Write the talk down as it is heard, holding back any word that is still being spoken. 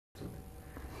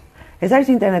ეს არის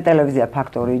ინტერნეტ ტელევიზია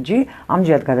ფაქტორიჯი,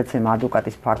 ამჯერად გადაცემა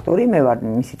ადვოკატის ფაქტორი, მე ვარ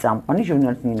მისი წამყვანი,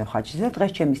 ჟურნალისტი ნინო ხაჩიძე,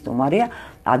 დღეს ჩემი სტუმარია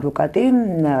ადვოკატი,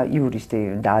 იურისტი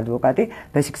და ადვოკატი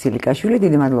ბესიკ სილიკაშვილი.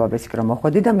 დიდი მადლობა ბესიკ რომ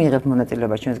მოხვედი და მიიღებთ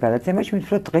მონაწილეობას ჩვენს გადაცემაში.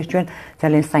 მithom რომ დღეს ჩვენ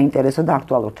ძალიან საინტერესო და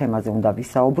აქტუალურ თემაზე უნდა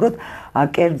ვისაუბროთ,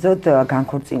 კერძოდ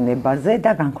განქორწინებაზე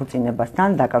და განქორწინებასთან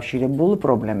დაკავშირებულ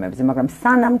პრობლემებზე. მაგრამ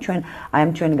სანამ ჩვენ აი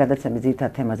ამ ჩვენი გადაცემის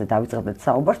ძირითად თემაზე დავიწყებთ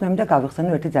საუბარს, მე მინდა გავიხსენო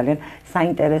ერთი ძალიან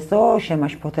საინტერესო,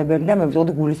 შემაშფოთებელი და მე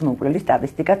ვიტყოდი გულისმომკვლელი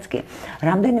სტატისტიკაც კი.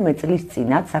 რამდენიმე წლის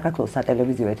წინათ საქართველოს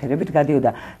სატელევიზიო ეთერებით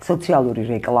გადიოდა სოციალური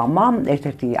რეკლამა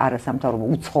ერთ-ერთი არასამთავრობო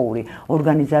უცხოური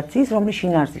ორგანიზაციის, რომლის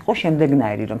შინაარსი იყო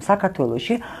შემდეგნაირი, რომ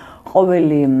საქართველოში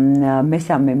ყოველი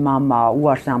მესამე მამა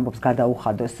უარს ამბობს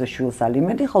გადაუხადოს შვილს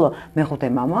ალიმენტი, ხოლო მეხუთე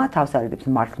მამა თავს არიდებს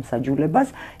მართლმსაჯულებას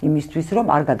იმისთვის, რომ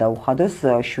არ გადაუხადოს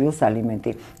შვილს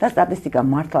ალიმენტი. და სტატისტიკა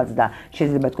მართლაც და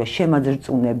შეიძლება თქვა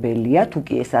შემაძრწუნებელია, თუ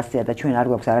კი ეს ასეა და ჩვენ არ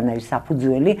გვაქვს არანაირი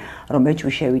საფუძველი, რომ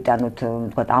ეჭვი შევიტანოთ,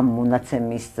 თქვა ამ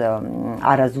მონაცემის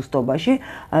არაზუსტობაში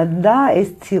და ეს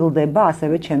ცილდება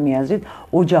ასევე ჩემი აზრით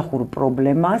ოჯახურ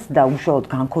პრობლემას და უშუალოდ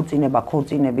განქორწინება,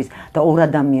 ქორწინების და ორ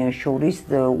ადამიანს შორის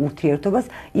ურთიერთობას,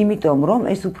 იმიტომ რომ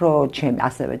ეს უფრო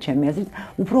ასევე ჩემი აზრით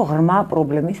უფრო ღრმა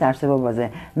პრობლემის არსებობაზე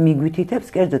მიგვითითებს,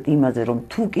 კერძოდ იმაზე, რომ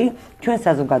თუ კი ჩვენ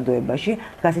საზოგადოებაში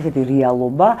დგას ესეთი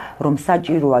რეალობა, რომ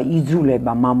საჭიროა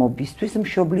იძულება მამობისთვის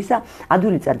მშობლისა,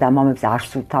 ადვილი და მამებს არ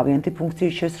სურთ თავიანთი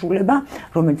ფუნქციის შესრულება,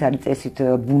 რომელიც არის წესით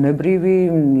ბუნებრივი,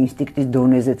 ინსტინქტის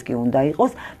დონეზეც კი უნდა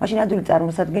იყოს, მაშინ ადვილი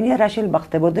წარმოსადგენია, რა შეიძლება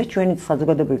ხდებოდეს ჩვენი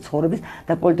საზოგადოებრივი ცხოვრების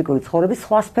და პოლიტიკური ცხოვრების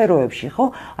სხვა სფეროებში, ხო?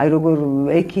 აი როგორ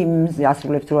ექიმი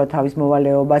ასრულებს თავის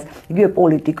მოვალეობას, იგივე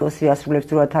პოლიტიკოსი ასრულებს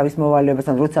თავის მოვალეობას,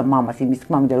 ან როცა მამას იმის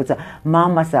თქმა მინდა, როცა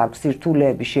მამას აქვს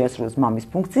სირთულეები შეასრულოს მამის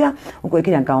ფუნქცია, უკვე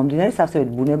იქიდან გამომდინარე, სავსებით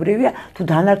ბუნებრივია, თუ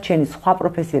დანარჩენი სხვა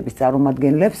პროფესიების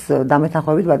წარმომადგენლებს,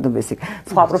 დამეთანხმებით ბატონ ბესიკ,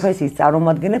 სხვა პროფესიის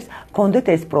წარმომადგენლებს ჰქონდეთ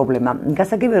ეს პრობლემა.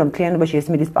 გასაგებია, რომ მთლიანობაში ეს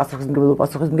მიდის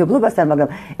პასუხისმგებლობასთან, მაგრამ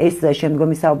ეს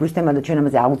შემდგომი საუბრის თემა და ჩვენ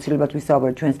ამაზე აუცილებლად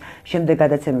ვისაუბრებთ ჩვენს შემდეგ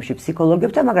გადაცემებში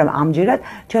ფსიქოლოგებთან, მაგრამ ამჯერად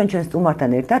ჩვენ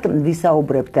სტუმართან ერთად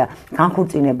ვისაუბრებთ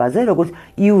განქორწინებაზე, როგორც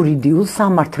იურიდიულ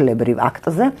სამართლებრივ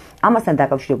აქტზე, ამასთან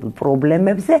დაკავშირებულ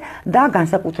პრობლემებზე და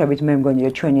განსაკუთრებით მე მგონი,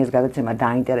 რომ ჩვენი ეს გადაცემა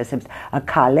დაინტერესებს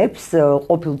ქალებს,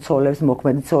 ყოფილ ცოლებს,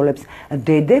 მოქმედ ცოლებს,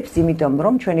 დედებს, იმიტომ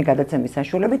რომ ჩვენი გადაცემის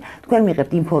საშუალებით თქვენ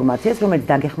მიიღებთ ინფორმაციას, რომელიც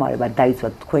დაგეხმარება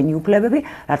დაიცვათ თქვენი უფლებები,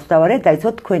 რაც თავარია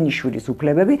დაიცვათ თქვენი შვილის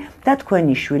უფლებები და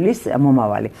თქვენი შვილის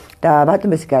მომავალი. და ბატონ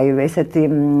ბესიკ, ესეთი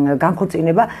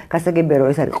განქორწინება, გასაგებია, რომ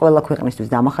ეს არის ყველა ქვეყნისთვის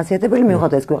დამახასიათებელი,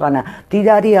 მიუხედავად ეს ქვეყანა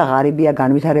მდიდარია, ღარიბია,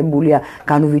 განვითარებულია,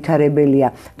 განუვითარებელია,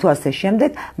 თუ ასე შემდეგ,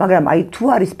 მაგრამ აი თუ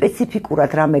არის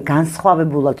სპეციფიკურად რამე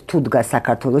განსხვავებულად თუ დგას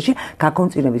საქართველოში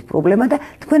განქორწინების პრობლემა და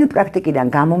თქვენი პრაქტიკიდან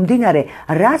გამომდინარე,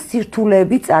 რა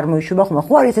სირთულეები წარმოიშვება ხომ?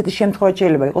 ხო არის ესეთი შემთხვევა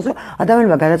შეიძლება იყოს, რომ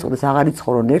ადამიანებმა გადაწყვეტეს აღარ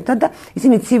იცხოვრონ ერთად და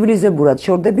ისინი ცივილიზებურად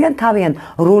შორდებიან, თავიანთ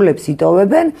როლებს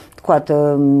იტოვებენ, თქვათ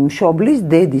მშობლის,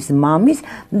 დედის, მამის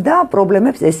და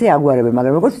პრობლემებს ესე აგვარებენ,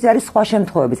 მაგრამ როგორც ვიცი არის სხვა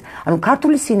შემთხვევებიც. ანუ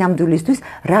ქართული სინამდვილისთვის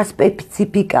რა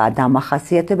სპეციფიკაა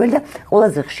დამახასიათებელი და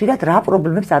ყველაზე ხშირად რა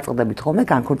პრობლემებს აწყდებით ხოლმე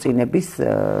განქორწინების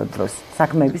დროს,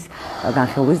 საქმეების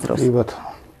განხილვის დროს? კი ბატონო.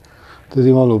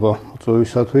 დიდი მადლობა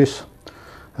მოწვევისათვის.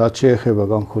 რაც შეეხება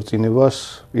განქორწინებას,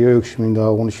 პირველ რიგში მინდა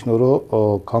აღვნიშნო, რომ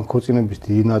განქორწინების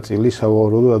დიდი ნაწილი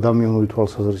სავარაუდოდ ადამიანური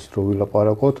თვალსაზრისით რო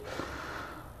ვილაპარაკოთ,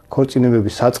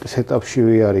 ქორწინებების საწყის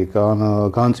ეტაპშივე არის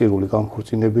განწირული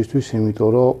განქორწინებისთვის, იმიტომ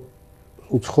რომ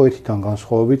უცხოეთიდან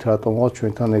განსხვავებით, რატომღაც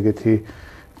ჩვენთან ეგეთი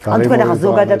ან თქვენ ახლა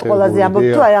ზოგადად ყველაზე ამბობთ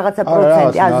თუ აი რაღაცა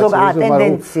პროცენტი,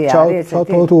 ტენდენცია არის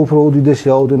ესეთი. ცოტა უფრო უდიდესი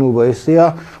რაოდენობა ესეა,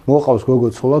 მოყავს გოგო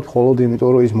ცოლად მხოლოდ იმიტომ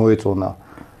რომ ის მოეწონა.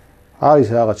 არის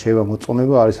რაღაც შეიძლება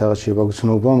მოწონება, არის რაღაც შეიძლება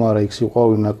გზნობა, მაგრამ იქ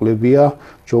სიყვარული ნაკლებია,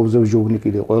 ჯობზე ჯობნი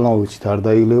კიდე ყველა ვიცით არ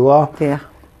დაილევა. დიახ.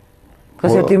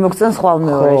 ესეთი მოგწონს ხვალ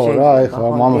მეორე შეიძლება. რა, ეხლა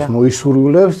მამას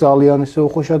მოისურვილებს ძალიან ესე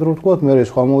უხოშად რო ვთქვათ, მე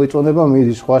სხვა მოიწონება,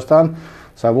 მიდის სხვასთან.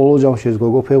 საბოლოო ჯამში ეს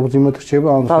გოგო ფეხბურთიმეთ რჩება,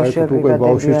 ან საერთოდ უკვე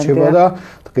ბავშვი რჩება და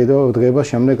დღეება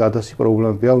შემდეგ ადასი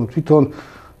პრობლემები. ანუ თვითონ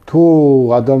თუ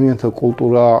ადამიანთა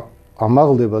კულტურა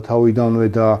ამაღლდება თავიდანვე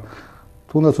და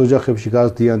თუნდაც ოჯახებში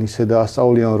გაზდიან ისე და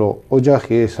ასწავლიან, რომ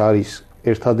ოჯახი ეს არის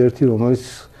ერთადერთი, რომელიც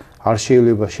არ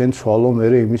შეიძლება შენ ცვალო მე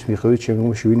იმის მიხედვით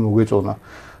შემდგომში ვინ მოგეწონა.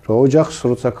 რომ ოჯახს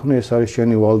როცა ქმნი ეს არის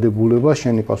შენი ვალდებულება,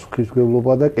 შენი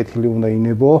პასუხისმგებლობა და კეთილი უნდა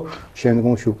ინებო,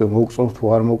 შემდგომში უკვე მოგწონს თუ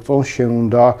არ მოგწონს, შენ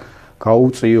უნდა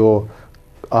გაუწიო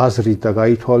აზრით და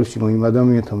გაითვალისწინო იმ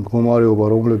ადამიანთა მდგომარეობა,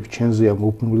 რომლებიც შენზეა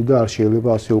მოფნული და არ შეიძლება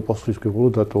ასე უპასუხისმგებლო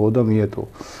დატოვო და მიეტოვო.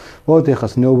 მოდით ახლა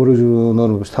ნეობრივ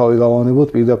ნორმებს თავი გავანებოთ,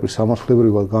 პირდაპირ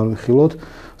სამართლებრივად განვიხილოთ.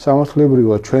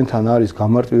 სამართლებრივად ჩვენთან არის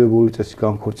გამარტივებული წესი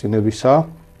განქორწინებისა.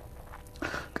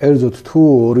 კერძოდ თუ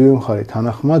ორივე მხარე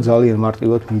თანახმა ძალიან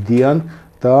მარტივად მიდიან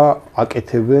და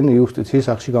აკეთებენ იუსტიციის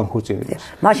სახლში განქორწინებას.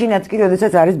 მაშინაც კი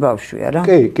როდესაც არის ბავშვი, არა?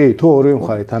 კი, თუ ორივე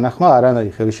მხარე თანახმა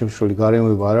არანაირი ხელისშემშლელი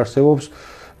გარემოება არ არსებობს,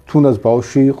 თუნდაც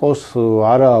ბავშვი იყოს,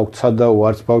 არა აქვს სადაო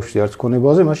არც ბავშვი არც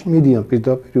კონებაზე, მაშინ მიდიან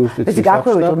პირდაპირ იუსტიციის სახლში.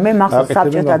 გაქვევით, მე მახსოვს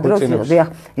საბჭოთა დროს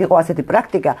იყო ასეთი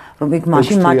პრაქტიკა, რომ იქ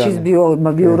მაშინ მაჩის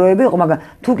ბიუროები იყო, მაგრამ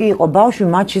თუ კი იყო ბავშვი,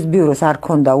 მაჩის ბიუროს არ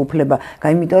ქონდა უფლება,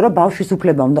 იმიტომ რომ ბავშვის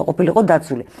უფლება უნდა ყოფილიყო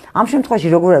დაცული. ამ შემთხვევაში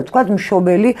როგორ არის თქვა,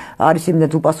 მშობელი არის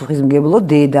იმდენად უპასუხისმგებლო,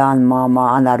 დედა ან მამა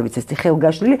ან არ ვიცი,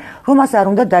 ხელგაშლილი, რომ მას არ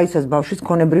უნდა დაიცვას ბავშვის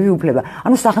ქონებრივი უფლება.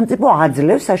 ანუ სახელმწიფო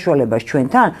აძლევს საშუალებას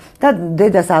ჩვენთან და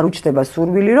დედას არ უჩნდება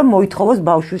სურვილი მოითხოვოს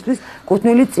ბავშვისთვის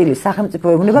კუთვნილი წილი. სახელმწიფო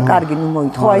ეუბნება, კარგი, ნუ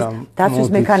მოითხოვ, აი დაცვის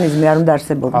მექანიზმი არ უნდა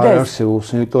არსებობდეს. არ არსებობს,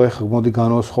 იმიტომ ეხლა მოდი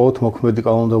განვასხვაოთ მოქმედი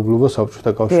კანონმდებლობა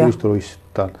საბჭოთა კავშირის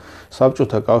დროისთან.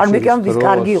 საბჭოთა კავშირის დროს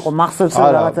კარგი იყო, მახსოვს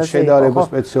რაღაცა შედარება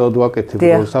სპეციალურად ვაკეთებ,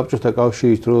 რომ საბჭოთა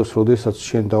კავშირის დროს, როდესაც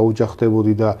შენ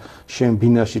დაუჯახდებოდი და შენ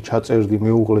ბინაში ჩაწერდი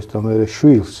მეუღლეს და მე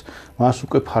შვილს, მას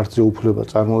უკვე ფარზე უფლება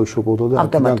წარმოიშობოდა და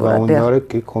აქედან გამომდინარე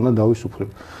კი ქონდა დავის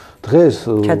უფლება. დღეს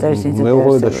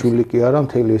მეუღლე და შვილი კი არა,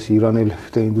 მთელი ეს ირანელები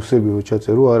და ინდუსები რო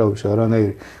ჩაწერო, არავის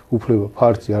არანაირი უფლება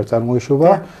ფარცი არ წარმოიშობა,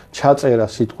 ჩაწერა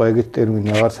სიტყვა ეგეთი ტერმინი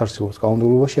აღარც არსებობს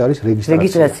კანონმდებლობაში, არის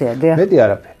რეგისტრაცია. მეტი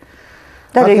არაფერი.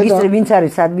 და რეგისტრი ვინც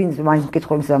არის, ვინც მაინც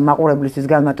მკითხველის მაყურებლისთვის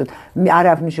განმარტოთ, არ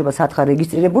აქვს მნიშვნელობა სათხარ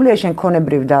რეგისტრირებულია, შენ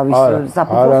ქონებრივ დავის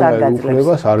საფუძველს არ გაძლევს.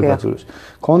 უფლებას არ გაძლევს.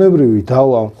 ქონებრივი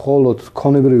დავა მხოლოდ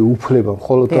ქონებრივი უფლება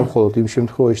მხოლოდ და მხოლოდ იმ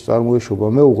შემთხვევაში წარმოიშობა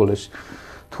მეუღლეს,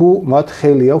 თუ მათ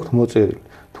ხელი აქვთ მოწერილი.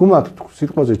 თუ მათ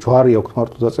სიტყვაზე ჯვარი აქვთ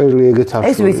მარტო დაწერილი, ეგეც არ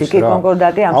ეს ვიცი, კი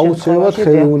კონკორდატი ამ შემთხვევაში. აუცილებლად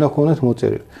ხელი უნდა ქონდეს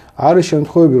მოწერილი. არის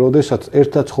შემთხვევები, როდესაც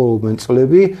ერთად ცხოვრობენ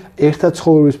წლები, ერთად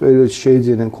ცხოვრების პერიოდში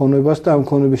შეიძენენ ქონებას და ამ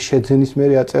ქონების შეძენის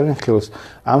მერე აწერენ ხელს.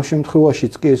 ამ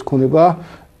შემთხვევაშიც კი ეს ქონება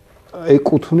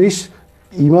ეკუთვნის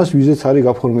იმას, ვიზეც არის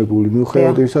გაფორმებული.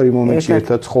 მიუხედავად იმისა, რომ იმ მომენტში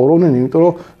ერთად ცხოვრობენ, იმიტომ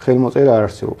რომ ხელმოწერა არ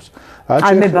არსებობს.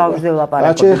 აი მე ბავშვზე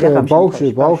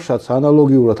ვლაპარაკობ. ბავშვსაც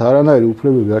ანალოგიურად არანაირი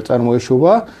უფლებები არ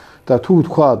წარმოეშობა და თუ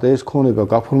თქვა ეს ქონება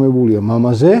გაფორმებულია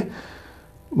მამაზე,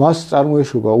 მას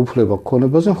წარმოეშობა უფლება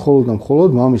ქონებაზე მხოლოდ და მხოლოდ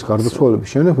მამის გარდაცვალების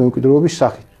შემდეგ მემკვიდრეობის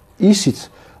სახით. ისიც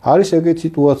არის ეგეთი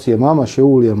სიტუაცია, მამა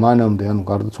შეუძლია მანამდე, ანუ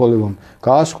გარდაცვალებამ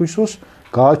გაასხვისოს,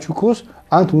 გააჩუქოს,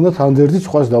 ან თუნდაც ანდერძი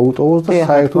სხვას დაუტოვოს და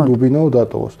საერთოდ უბინაო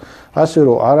დატოვოს. ასე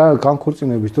რომ არა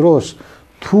განქორწინების დროს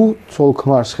თუ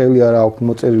ცოლ-ქმარს ხელი არ აქვს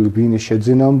მოწერილი ბინის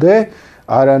შეძენამდე,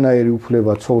 არანაირი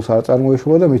უფლება ცოლს არ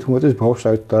წარმოეშობა და მით უმეტეს ბავშვს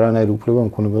საერთოდ არანაირი უფლება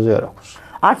მქონებაზე არ აქვს.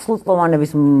 არც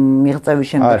სრულწლოვანების მიღწევის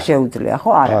შემდეგ შეუძლია, ხო?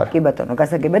 არა, კი ბატონო,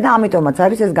 გასაგებია და ამიტომაც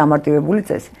არის ეს გამარტივებული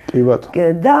წესი. კი ბატონო.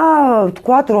 და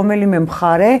თქვათ რომელიმე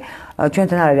მხარე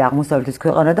ჩვენთან არის აღმოსავლეთის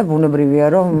ქვეყანა და ბუნებრივია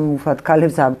რომ ვთქვათ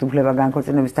ქალებს აქვთ უფლება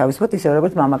განქორწინების თავისუფლად ისე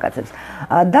როგორც მამაკაცებს.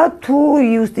 და თუ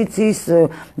იუსტიციის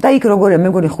და იქ როგორია მე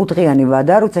მგონი 5 დღიანი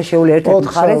ვადა, როცა შეუძლია ერთ-ერთ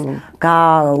მხარეს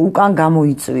უკან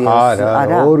გამოიწვიოს,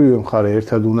 არა? ორივე მხარე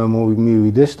ერთად უნდა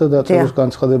მივიდეს და დაწეროს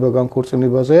განცხადება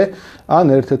განქორწინებაზე, ან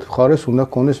ერთ-ერთ მხარეს უნდა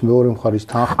ქონდეს მეორე მხარის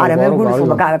თანხმობა. არა, მე მგონი რომ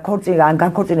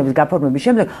განქორწინების გაფორმების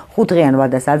შემდეგ 5 დღიან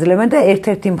ვადას აძლევენ და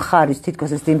ერთ-ერთი მხარის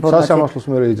თითქოს ეს ინფორმაცია სასამართლოს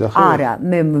მერე იძახი? არა,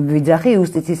 მე ვიძახი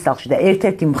იუსტიციის სახლში და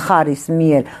ერთ-ერთი მხარის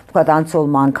მიერ, თქვათ ან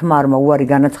ცოლმა ან ქმარმა უარი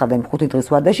განაცხადა იმ 5 დღის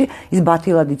ვადაში, ის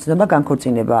ბათილად იცნობა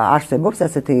განქორწინება. არსებობს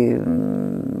ასეთი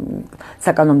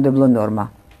საკანონმდებლო ნორმა.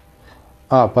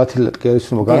 ბათილად კი არის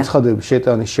რომ განცხადების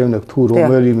შეტანის შემდეგ თუ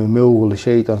რომელიმე მეუღლე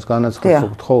შეიტანს განაცხადს,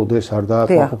 რომ თხოვდეს არ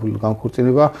დააკმაყოფილოს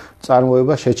განქორწინება,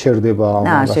 წარმოება შეჩერდება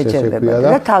ამას ესე ქვია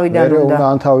და უნდა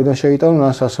ან თავიდან შეიტანონ,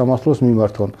 ან სასამართლოს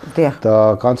მიმართონ. და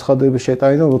განცხადების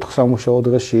შეტანიდან 4 სამუშაო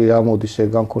დღეში ამოდის ეს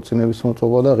განქორწინების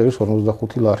მოწმობა და ღირს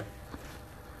 45 ლარი.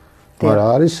 მაგრამ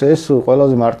არის ეს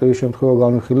ყველაზე მარტივი შემთხვევა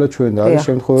განვიხილეთ ჩვენ და არის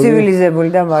შემთხვევები ცივილიზებული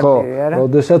და მარტივი, არა?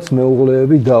 როდესაც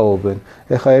მეუღლეები დაობენ.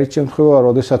 ეხლა ერთი შემთხვევა,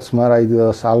 როდესაც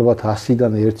ალბათ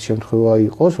 100-დან ერთი შემთხვევა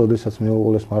იყოს, როდესაც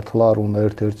მეუღლეს მართლა არ უნდა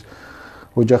ერთ-ერთ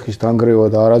ოჯახის დანგრევა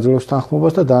და არაძლევს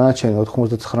თანხმობას და დანარჩენი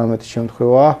 99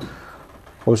 შემთხვევა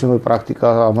ყოველშემთხვევაში პრაქტიკა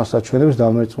ამას აჩვენებს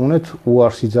დამერწმუნეთ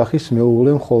უარს იძახის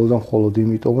მეუღლემ მხოლოდ და მხოლოდ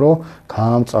იმიტომ, რომ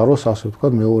გაამწაროს ასე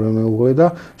ვთქვათ მეორე მეუღლე და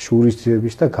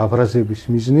შურისძიების და გაბრაზების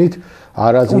მიზნით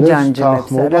არაძლევს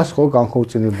თანხმობას ხო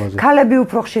განქორწინებაზე. ქალები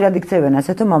უფრო ხშირად იქცევენ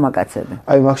ასე თუ მამაკაცები?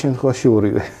 აი მაგ შემთხვევაში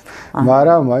ორივე.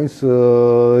 მაგრამ მაინც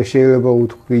შეიძლება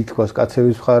ითქვას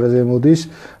კაცების მხარეზე მოდის,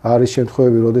 არის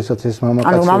შემთხვევები, როდესაც ეს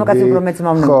მამაკაცები ანუ მამაკაცები უფრო მეც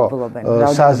მომნებობენ.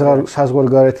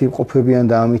 საზღვარგარეთ იმყოფებიან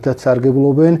და ამითაც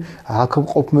სარგებლობენ. აქ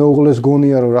მყოფ მეუღლეს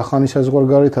გონია, რომ რახანი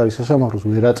საზღვარგარეთ არის, სასამართლოს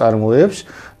ვერ აწარმოებს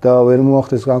და ვერ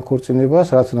მოახდენს განქორწინებას,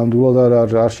 რაც ნამდვილად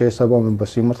არ შეესაბამება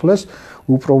სიმართლეს.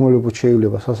 უპრომელებოდ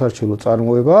შეიძლება სასარჩელო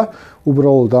წარმოება,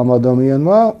 უბრალოდ ამ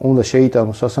ადამიანმა უნდა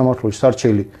შეიტანოს სასამართლოში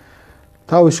სარჩელი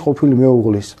თავის ყოფილი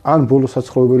მეუღლის ან ბოლო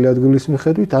საცხოვრებელი ადგილის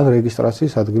მიხედვით, ან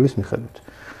რეგისტრაციის ადგილის მიხედვით.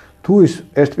 თუ ის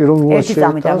ერთპიროვნულად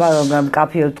შეიტანს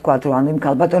კაფეოდ თქვა რომ ანუ იმ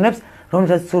ქალბატონებს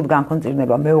რომელსაც სურთ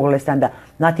განქორწინება მეუღლესთან და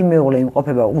მათი მეუღლე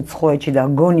იმყოფება უცხოეთში და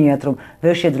გონიათ რომ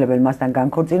ვერ შეძლებენ მასთან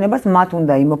განქორწინებას მათ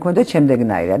უნდა იმოქმედოთ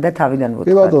შემდეგნაირად და თავიდან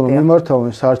ვუთქვათ. კი ბატონო,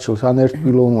 მიმართავენ სარჩელს ან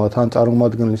ერთპიროვნულად ან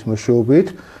წარმომადგენლის მეშვეობით,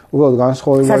 უბრალოდ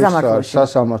განსხვავება ის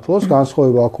სასამართლოს,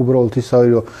 განსხვავება აქ უბრალოდ ის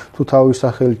არის რომ თუ თავის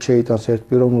სახელით შეიტანს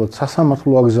ერთპიროვნულად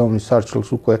სასამართლო აგზავნის სარჩელს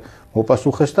უკვე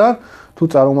მოპასუხესთან, თუ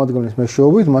წარმომადგენლის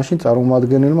მეშვეობით, მაშინ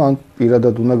წარმომადგენელმა ან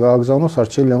პირადად უნდა გააგზავნოს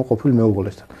სარჩელი ამ ყოფილ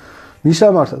მეუღლესთან.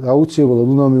 მისამართად აუცილებლად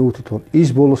უნდა მიუთითონ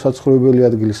ის ბოლო საცხოვრებელი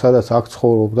ადგილი, სადაც აქ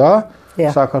ცხოვრობდა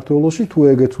საქართველოში, თუ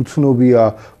ეგეც უცნობია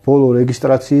ბოლო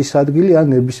რეგისტრაციის ადგილი ან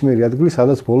ნებისმიერი ადგილი,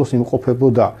 სადაც ბოლოს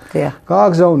იმყოფებოდა.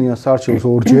 გააგზავნიან სარჩელს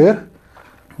ორჯერ.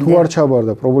 თუ არ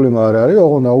ჩაბარდა, პრობლემა არ არის,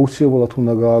 ოღონდ აუცილებლად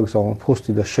უნდა გააგზავნონ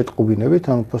ფოსტი და შეტყობინებით,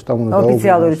 ანუ ფოსტამ უნდა დაუბრუნოს.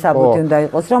 ოფიციალური საბუთი უნდა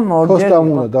იყოს, რომ ორჯერ ფოსტამ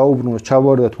უნდა დაუბრუნოს,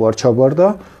 ჩაბარდა თუ არ ჩაბარდა.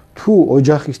 თუ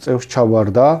ოჯახის წევრს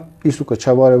ჩაბარდა, ის უკვე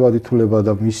ჩაბარებად ითვლება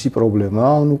და მისი პრობლემა,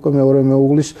 ანუ უკვე მეორე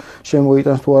მეუღლის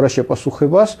შემოიტანს თუ არა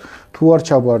შეპასუხებას, თუ არ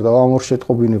ჩაბარდა ამ ორ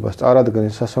შეტყობინებას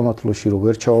წარადგენენ სასამართლოში რომ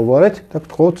ვერ ჩააბარეთ და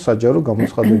გთხოვთ საჯარო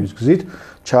გამოცხადების გზით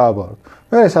ჩააბაროთ.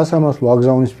 მე სასამართლო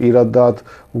აგზავნის პირადად,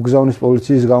 უგზავნის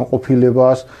პოლიციის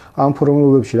განყოფილებას, ამ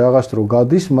ფორმულებში რაღაც დრო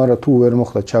გადის, მაგრამ თუ ვერ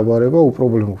მოხდა ჩაბარება,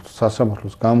 უპრობლემოდ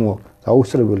სასამართლოს გამოვა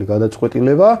დაუსწრებელი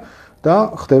გადაწყვეტილება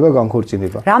და ხდება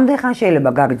განქორწინება. რამდენ ხან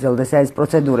შეიძლება გაგრძელდეს ეს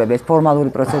პროცედურები, ეს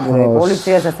ფორმალური პროცედურები,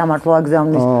 პოლიცია სასამართლო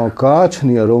აგზავნის?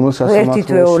 გააჩნია რომელ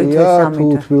სასამართლოშია, თუ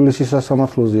თბილისის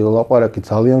სასამართლოზე ლაპარაკი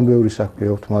ძალიან ბევრი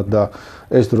საქმე აქვს მათ და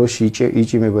ეს დროში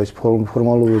იჭიმება ეს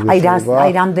ფორმალურობები.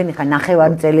 აი რამდენი ხან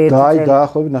ნახევარი წელი ერთი წელი.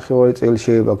 დაახლოებით ნახევარი წელი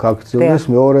შეიძლება გაგრძელდეს.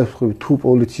 მეორე მხრივ თუ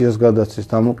პოლიციას გადაცეს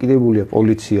დამოკიდებულია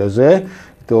პოლიციაზე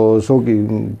ზოგი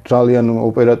ძალიან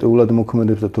ოპერატიულად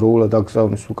მოქმედებს და დროულად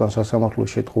აგზავნის უკან სასამართლოს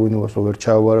შეტყობინებას ვერ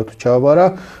ჩააბარა თუ ჩააბარა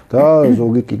და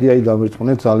ზოგი კიდე აი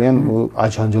დამერწმუნეთ ძალიან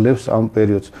აჯანჯლებს ამ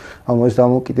პერიოდს. ანუ ეს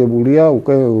დამოკიდებულია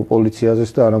უკვე პოლიციაზეც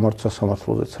და არა მარტო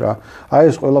სასამართლოზეც რა. აი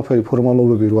ეს ყველაფერი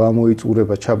ფორმალობები რო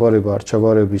ამოიწურება ჩაბარება არ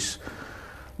ჩაბარების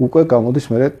უკვე გამოდის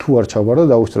მე თუ არ ჩაბარდა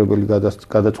დაუსწრებელი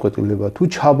გადაწყვეტილება. თუ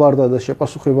ჩაბარდა და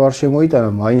შეპასუხება არ შემოიტანა,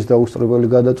 მაინც დაუსწრებელი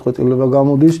გადაწყვეტილება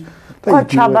გამოდის.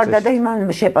 ჩაბარდა და იმან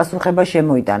შეპასუხება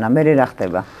შემოიტანა, მე რა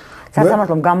ხდება?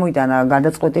 სასამართლომ გამოიტანა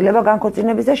გადაწყვეტილება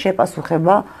განქორწინების და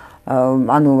შეპასუხება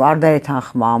ანუ არ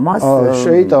დაეთანხმა ამას.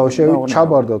 შეიტანა,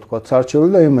 ჩაბარდა თქვა სარჩელი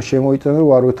და იმას შემოიტანა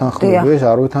რომ არ ვეთანხმები, ეს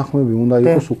არ ვეთანხმები უნდა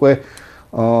იყოს უკვე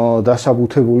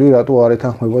დასაბუთებული, რატო არ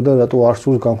ეთანხმება და რატო არ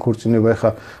სურს განქორწინება.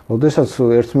 ეხლა, როდესაც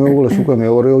ერთ მეუღლეს უკვე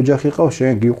მეორე ოჯახი ყავს,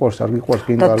 შენ გიყვარს, არ გიყვარს,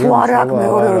 კინდა და თუ არ აქვს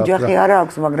მეორე ოჯახი არ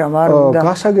აქვს, მაგრამ არ უნდა.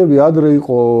 გასაგები ადრე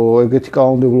იყო ეგეთი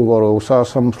კანონმდებლობა, რომ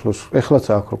სასამართლოს ეხლაც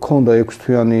აქვს, რომ ქონდა 6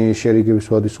 თვიანი შერიგების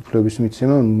ვადის უფლების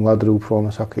მიცემა, ადრე უფრო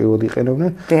ამას აქტიურად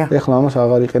იყენებდნენ. ეხლა ამას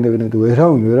აღარ იყენებდნენ და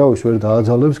ვერავის ვერ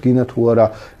დააძალებს, გინდა თუ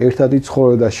არა ერთად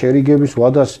იცხოვრე და შერიგების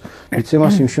ვადას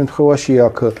მიცემას იმ შემთხვევაში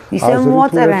აქ ისე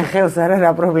მოაწერენ ხელს არა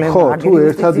რა პრობლემა არ გიგებს. ხო, თუ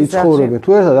ერთად იცხოვრებენ, თუ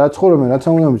ერთად აცხოვრებენ, რაც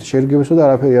უნდა მის შერიგებსო და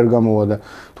არაფერი არ გამოვა და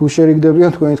თუ შერიგდებიან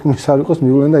თქვენი თქმის არ იყოს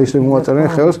მივლენ და ისე მოაწერენ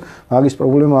ხელს, მაგის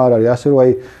პრობლემა არ არის. ასე რომ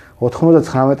აი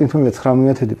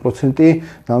 99.9%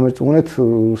 დამერწმუნეთ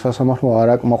სასამართლო არ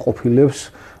აკმაყოფილებს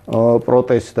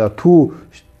პროტესტს და თუ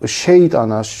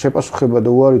შეიტანა შეპასუხება და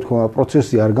უარი თქვა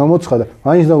პროცესი არ გამოცხადა,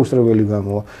 მაინც დაუსწრებელი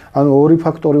გამოვა. ანუ ორი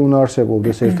ფაქტორი უნდა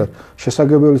არსებობდეს ერთად.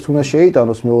 შესაძლებელიც უნდა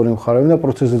შეიტანოს მეორე მხარემ და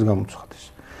პროცესიც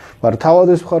გამოცხადეს. მაგრამ თავად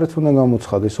ეს მხარეც უნდა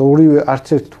გამოცხადეს. ორივე არც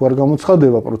ერთი თუ არ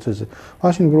გამოცხადება პროცესზე,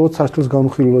 მაშინ უბრალოდ სარჩელს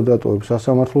განუხილულად დატოვებს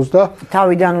სასამართლოს და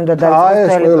თავიდან უნდა დაიწყოს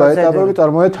ეს ყველა ეტაპები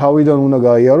წარმოიდგინეთ თავიდან უნდა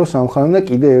გაიაროს ამ ხანამ და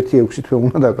კიდე 1-6 თვე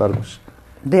უნდა დაკარგოს.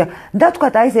 და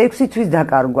თქვათ აი ეს 6 თვის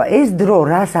დაკარგვა, ეს დრო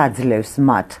რას აძლევს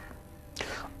მათ?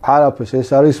 არაფერს,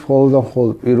 ეს არის მხოლოდ და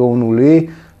მხოლოდ პიროვნული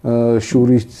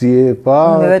შურისძიება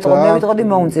და მეტყოდი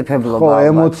მოუნწიფებლობა. ხო,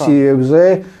 ემოციებზე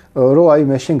რომ აი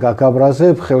მე შენ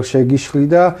გაგაბრაზებ, ხელშეგიშლი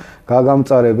და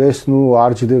გაგამწარებ, ეს ნუ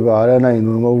არ ჯდება არანაირ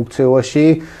ნორმალურ ქცევაში,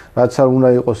 რაც არ უნდა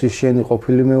იყოს ის შენი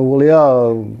ყოფილი მეუღლეა,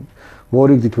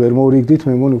 მორიგდით, ვერ მორიგდით,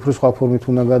 მე მგონი უფრო სხვა ფორმით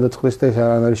უნდა გადაწყდეს და ეს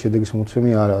არანაირი შედეგის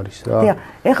მოცემი არ არის რა. დიახ,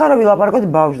 ეხლა რომ ვილაპარაკოთ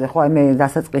ბავშვზე, ხო, აი მე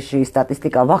დასაწყისში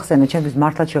სტატისტიკა ვახსენე, ჩემთვის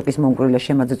მართლაც შოკის მომკვრილა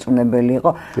შემაძწუნებელი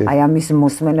იყო. აი ამის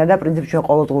მოსმენა და პრინციპში ჩვენ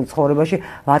ყოველდღიურ ცხოვრებაში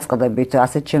ვაწყდებით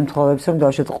ასეთ შემთხვევებს, რომ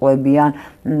დავშოთ ყვებიან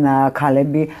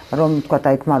ქალები, რომ თქვათ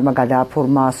აი ქმარმა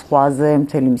გადააფორმა სხვაზე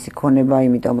მთელი მისი ქონება,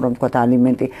 იმიტომ რომ თქვათ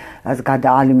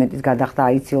ალიმენტის გადახდა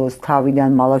აიცილოს თავიდან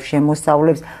მალავ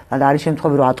შემოსავლებს და არის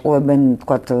შემთხვევები რომ ატყუებენ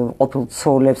თქვათ ყოფილ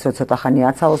ცოლებს, რომ ცოტა ხანი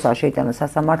აცალოს, არ შეიტანოს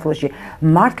სასამართლოში.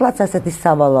 მართლაც ასეთი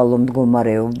სავალალო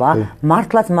მდგომარეობა,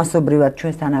 მართლაც მასობრივად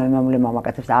ჩვენთანავე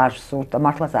მამაკაცებს არ სურთ და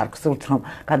მართლაც არ გსურთ რომ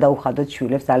გადაუხადოთ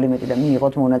შვილებს ალიმენტი და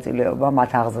მიიღოთ მონაწილეობა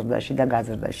მათ აღზრდაში და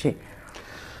გაზრდაში.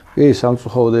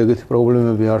 სამწუხაროდ ეგეთი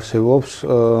პრობლემები არსებობს.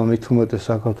 მით უმეტეს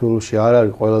საქართველოში არ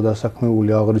არის ყველა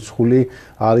დასაქმებული აღრიცხული,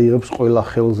 არ იღებს ყველა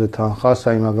ხელზე თანხას,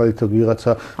 აი მაგალითად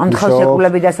ვიღაცა ამ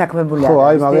ხელშეკრულები დასაქმებული არის. ხო,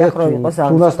 აი მაგალითად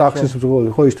თუნდაც ტაქსის მძღოლი,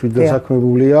 ხო, ის თვით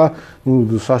დასაქმებულია,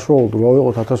 საშუალოდ რა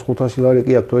ვიყოთ 1500 ლარი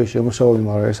კი აქვს თოის შემოსავალი,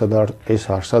 მაგრამ ეს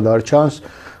არსად არ ჩანს.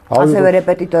 ასევე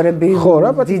რეპეტიტორები, ხო,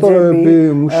 რეპეტიტორები,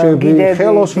 მუშები,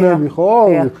 ხელოსნები, ხო?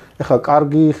 ეხლა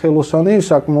კარგი ხელოსანი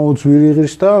საკმაოდ ძვირი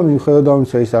იღებს და მიუხედავად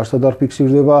ამისა ის არსად არ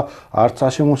ფიქსირდება, არც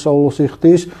აშემოსავლოს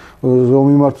იხდის,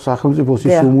 მიმართ სახელმწიფოს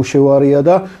ის უმუშევარია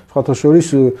და სხვათა შორის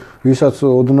ვისაც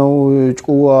ოდნავ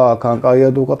ჭკუა ან კაი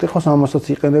ადვოკატი ხოს ამასაც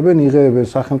იყენებენ, იღებენ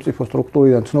სახელმწიფო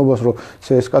სტრუქტურიდან ცნობას, რომ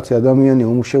ეს კაცი ადამიანი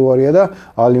უმუშევარია და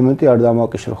ალიმენტი არ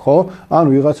დამაკიშრო, ხო? ან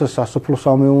ვიღაცა სასოფლო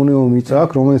სამეურნეო მიწა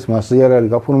აქვს, რომელიც მასზე არ არის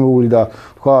გაფორმებული და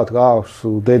თქვათ, გავს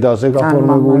დედაზე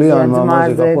გაფორმებული ან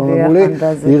მამაზე გაფორმებული,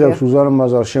 იღებს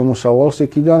უზარმაზარ შემოსავალს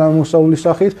იქიდან ამოსავლის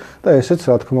სახით და ესეც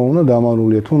რა თქმა უნდა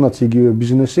დამალულია. თუნდაც იგივე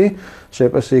ბიზნესი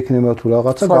შეპესე იქნება თუ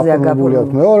რაღაცა გაფორმებული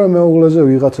აქვს მეორე მეუღლეზე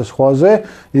ვიღაცა სხვაზე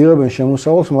იღებენ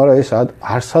შემოსავალს, მაგრამ ეს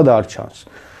არსად არ ჩანს.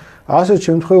 ასეთ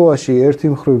შემთხვევაში ერთი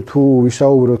მხრივ თუ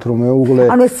ვისაუბროთ რომ მეუღლე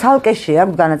ანუ ეს ცალკე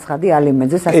შეაქვს განაცხადი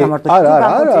ალიმენტზე სასამართლოში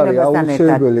განქორწინებასთან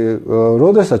ერთად.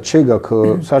 როდესაც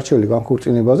შეგაქვს სარჩელი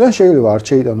განქორწინებაზე, შეიძლება არ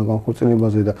შეიტანო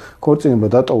განქორწინებაზე და ქორწინება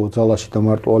დატოვო ძალაში და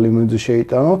მარტო ალიმენტზე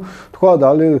შეიტანო. თქვა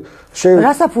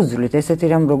რასაფუძვლით ესეთი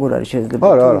რამ როგორ არის შეიძლება?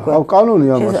 არა, კანონი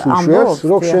ამას უშვებს,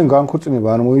 რომ შენ განქორწინება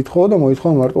არ მოითხოვო და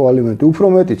მოითხოვო მარტო ალიმენტი. უფრო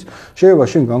მეტიც, შეიძლება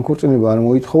შენ განქორწინება არ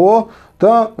მოითხოვო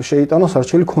და შეიტანო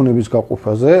სარჩელი ქონების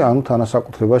გაყოფაზე, ანუ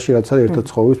თანასაკუთრებაში, რაც არის ერთად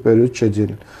ცხოვრების პერიოდში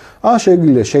შეძენილი. ან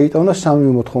შეგვიძლია შეიტანოს სამი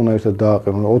მოთხოვნა ერთად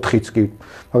დააყენო, 4-იც კი.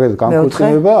 მაგალითად,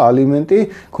 განქორწინება, ალიმენტი,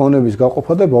 ქონების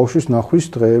გაყოფა და ბავშვის ნახვის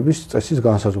დღეების წესის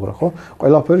განსაზღვრა, ხო?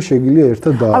 ყველაფერი შეგვიძლია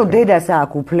ერთად დააყენო. ანუ დედას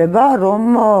აქვს უფლება, რომ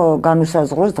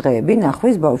განუსაზღვროს დღეები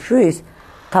ნახვის ბავშვის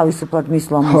თავისუფლად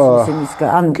მისვლა იმის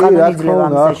ანუ კანონიძლება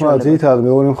ამის საშუალება. ძირითადად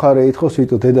მეორე მხარე ითხოვს,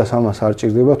 ვიტო დედას ამას არ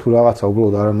ჭირდება თუ რაღაცა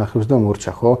უბრალოდ არ ანახებს და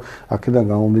მორჩა, ხო? აქედან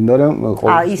გამომდინარე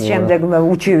ის შემდეგ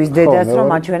უჩივის დედას რომ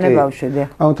აჩვენე ბავშვები.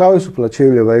 ანუ თავისუფლად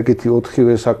შეიძლება ეგეთი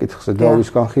 4-ვე საკითხზე დავის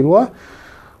განხილვა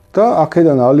და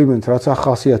აქედან ალიმენტს რაც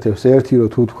ახასიათებს ერთი რომ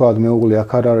თუ თქვა მეუღლე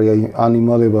აქ არ არის ან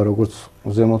იმალება როგორც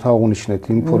ზემოთ აღნიშნეთ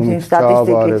ინფორმაციას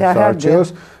ჩააბარებს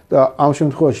არჩევს და ამ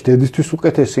შემთხვევაში დედისთვის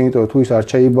უკეთესი, იმიტომ რომ თუ ის არ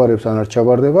ჩაიბარებს ან არ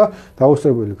ჩაბარდება,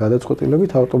 დაუსწრებელი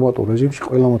გადაწყვეტილებით ავტომატურ რეჟიმში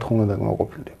ყველა მოთხოვნა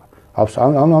დაკმაყოფილდება.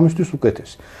 ამისთვის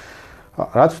უკეთესი.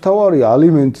 რაც თავარია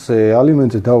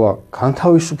ალიმენტზე დავა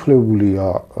განთავისუფლებულია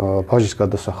ბაჟის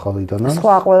გადასახალიდან.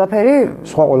 სხვა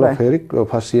ყველაფერი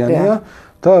ფასიანია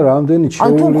და რამდენი შეუულია.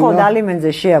 ან თუ მხოლოდ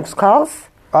ალიმენტზე შეაქვს ქალს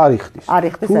არ იხდის.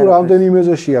 თუ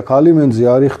რამდენიმეზე შეაქვს ალიმენტზე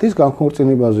არ იხდის,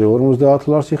 განქორწინებაზე 50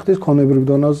 ლარს იხდის, ქონებრივ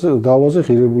დავაზე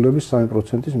ღირებულების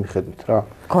 3%-ის მიხედვით რა.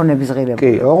 ქონების ღირებულება.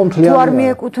 კი, თუ არ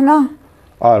მიეკუთვნა?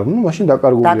 არა, მაშინ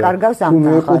დაკარგულია. დაკარგავს ამ თუ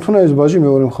მიეკუთვნა ეს ბაჟი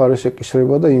მეორე მხარეს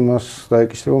ეკისრება და იმას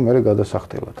დაეკისრება მერე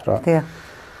გადასახდელად რა.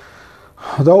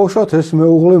 დაუშვათ ეს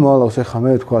მეუღლე მალავს, ეხლა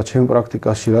მე თქვა ჩემ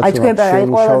პრაქტიკაში რაც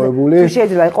შემუშავებული. თუ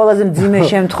შეიძლება ყველაზე მძიმე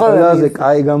შემთხვევები. ყველაზე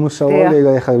კაი გამოსავალი,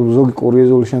 ეხლა ზოგი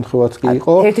კურიოზული შემთხვევაც კი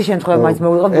იყო. ერთი შემთხვევა მაინც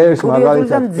მოვიღო. ეს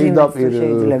მაგალითად პირდაპირ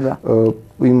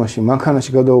იმაში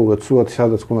მანქანაში გადავუღეთ სულად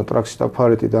სადაც ქონდა ტრაქსის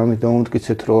საფარეთი და ამით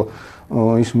დაუმტკიცეთ რომ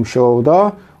ის მუშაობდა.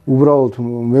 უბრალოდ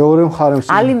მეორე მხარემ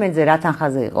ალიმენტზე რა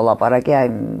თანხაზე იყო ლაპარაკი, აი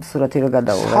სურათი რო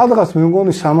გადავუღეთ. სადღაც მე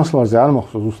მგონი 300 ლარზე არ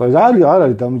მახსოვს ზუსტად. არ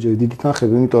არის დამიჯერე დიდი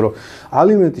თანხები, იმიტომ რომ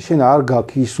ალიმენტი შენ არ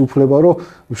გაქვს ის უფლება, რომ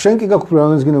შენ კი გაქვს უფლება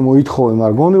რამდენიც გინდა მოითხოვე,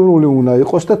 მაგრამ გონივრული უნდა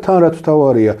იყოს და თან რაც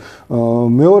თავარია.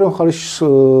 მეორე მხარის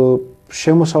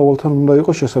შემოსავალთან უნდა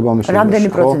იყოს შესაბამისობა. რამდენი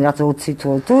პროცენტი, რაც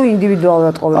 20 თუ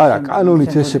ინდივიდუალურად ყოველ არა,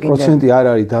 კანონით ეს პროცენტი არ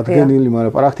არის დადგენილი,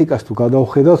 მაგრამ პრაქტიკას თუ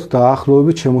გადავხედავთ,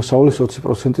 დაახლოებით შემოსავლის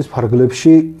 20%-ის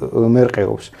ფარგლებში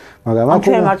მერყეობს. მაგრამ აქ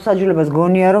ჩვენ მართ საჯულებას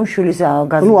გონია რომ შვილის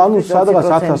გაზრდა. ანუ სადღაც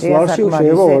 1000 ლარში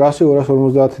შეიძლება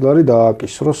 200-250 ლარი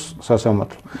დააკისროს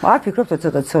სასამართლო. არ ფიქრობთ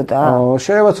ცოტა?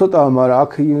 შეიძლება ცოტა, მაგრამ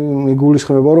აქ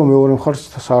მიგულისხმება რომ მეორე მხარს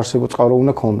საარსებო წყარო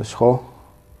უნდა კონდეს, ხო?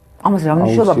 ამას რა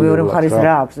მნიშვნელობა მეორე მხარის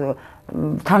რა აქვს?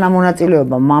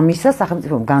 თანამონაწილეობა მამისა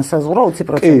სახელმწიფომ განსაზღვრა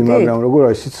 20%. კი, მაგრამ როგორ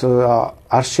არის, ისიც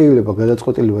არ შეიძლება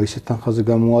გადაწყვეტილება ისეთ თანხაზე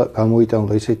გამოიტანო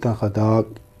და ისეთ თანხა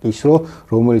დააკისრო,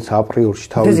 რომელიც აპრიორში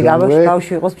თავიდანვე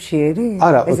ბავშვი იყოს მშიერი?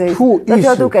 არა, თუ ის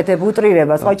და უკეთებ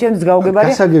უტრირებას, ხო ჩემს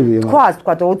გაუგებარი. გასაგებია.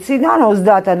 თქვა 20-დან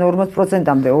 30-ან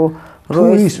 40-მდე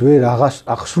თუ ის ვერ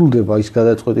აღსრულდება ის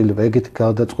გადაწყვეტილება, ეგეთი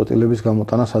გადაწყვეტილების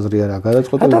გამოტანა საზრი არა.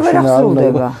 გადაწყვეტილება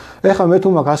შენა. ეხლა მე თუ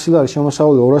მაქვს 100 ლარი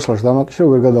შემოსავალი 200 ლარს დამაკავშირებ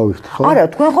ვერ გადავიხდი, ხო? არა,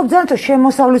 თქვენ ხო ბძანთ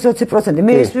შემოსავლის 20%.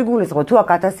 მე ის ვიგულისხმობ, თუ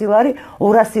აქვს 1000 ლარი,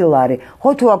 200 ლარი, ხო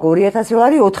თუ აქვს 2000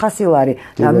 ლარი, 400 ლარი.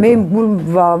 და მე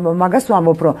მაგას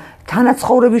ვამბობ, რომ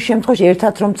თანაცხოვრების შემთხვევაში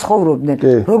ერთად რომ ცხოვრობდნენ,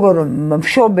 როგორ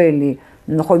მშობელი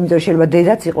ხო იმიტომ შეიძლება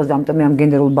დედაც იყოს და ამიტომ მე ამ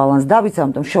გენდერულ ბალანსს დავიცავ,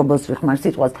 ამიტომ მშობელს ვიხმარ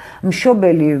სიტყვას.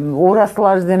 მშობელი 200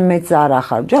 ლარზე მეც არ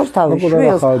ახარ. ჯავს თავის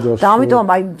შვილს. და ამიტომ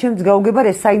აი ჩემს გაუგებარ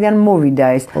ეს საიდან მოვიდა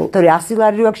ეს. თორე 100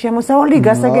 ლარი რო აქვს შემოსავალი,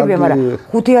 გასაგებია, მაგრამ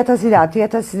 5000 და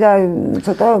 10000 და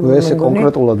ცოტა ესე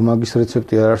კონკრეტულად მაგის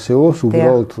რეცეპტი არ არსებობს,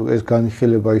 უბრალოდ ეს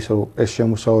განიხილება ის რომ ეს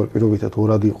შემოსავალი პირობითად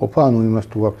ორად იყოფა, ანუ იმას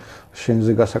თუ აქვს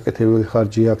შენზე გასაკეთებელი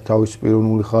ხარჯი აქვს, თავის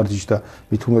პიროვნული ხარჯი და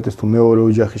მით უმეტეს თუ მეორე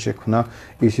ოჯახი შექმნა,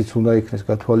 ისიც უნდა იქნეს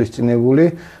გათვალისწინებული,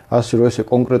 ასე რომ ესე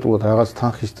კონკრეტულად რაღაც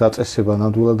თანხის დაწესება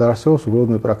ნამდვილად არ არსებობს, უბრალოდ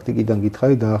მე პრაქტიკიდან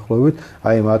გითხარი დაახლოებით,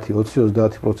 აი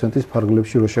 10-20-30%-ის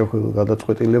ფარგლებში რო შევხედოთ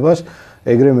გადაწყვეტილებას,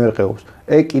 ეგრე მერყეობს.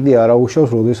 ეგ კიდე არ აუშავს,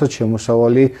 როდესაც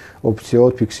შემოსავალი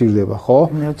ოფიციალურად ფიქსირდება, ხო?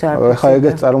 ეხლა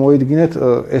ეგეც წარმოიდგინეთ,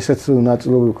 ესეც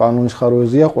ნაწილობრივ კანონის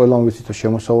ხაროეზეა, ყველამ ვიცით, რომ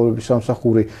შემოსავალების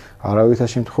სამსახური არავითარ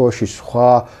შემთხვევაში სხვა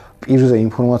პირზე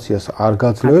ინფორმაციას არ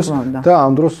გაძლევს და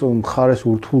ამ დროს მხარეს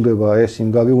ურთულდება ეს იმ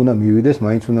გაგი უნდა მივიდეს,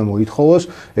 მაინც უნდა მოითხოვოს,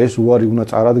 ეს უარი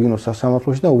უნდა წარადგინოს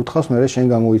სასამართლოში და უთხრას მე შენ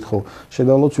გამოითხოვ.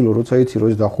 შედავლოცილო, როცა იცი, რომ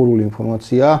ეს დახურული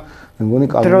ინფორმაციაა, მე მგონი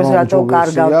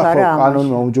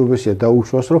კანონმა უმჯობესია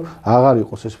დაუშვას, რომ აღარ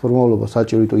იყოს ეს ფორმულობა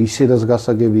საჭირო, იმიტომ ისედაც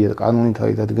გასაგებია კანონით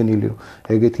არის დადგენილი, რომ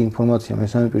ეგეთი ინფორმაცია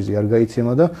მესამე პირზე არ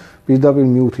გაიცემა და პირდაპირ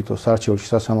მიუთითო სარჩელში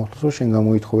სასამართლოს, რომ შენ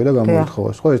გამოითხოვე და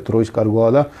გამოითხოვეს, ხო? ეს დროის კარგვა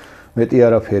და მეტი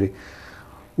არაფერი.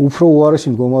 უფრო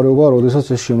უარესი მდგომარეობაა,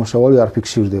 როდესაც ეს შემოსავალი არ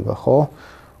ფიქსირდება, ხო?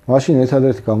 მაშინ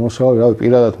ერთადერთი გამოსავალი, რავი,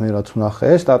 პირადად მე რაც ვნახე,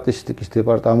 სტატისტიკის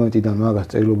დეპარტამენტიდან მაგას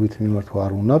წერილობით მიმართვა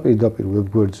არ უნდა, პირდაპირ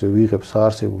ვებგვერდზე ვიღებ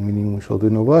საარსებო მინიმუმის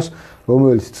ოდენობას,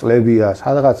 რომელიც წლებია,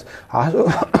 სადღაც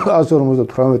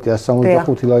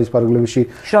 158-165 ლარის ფარგლებში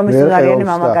შრომისუნარიანი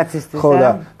მამაკაცისთვის, ხო და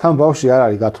თან ბავშვი არ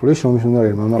არის გათვლილი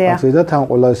შრომისუნარიანი მამაკაცი და თან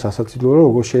ყველაზე სასაცილოა, რომ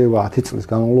როგორ შეიძლება 10 წლის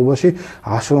განმავლობაში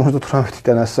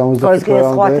 158-დან 168-მდე. ხო, ეს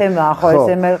სხვა თემაა, ხო,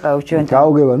 ესე მერყევს ჩვენთან.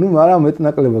 გაუგება, ნუ მაგრამ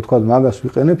მეტნაკლებად თქვა მაგას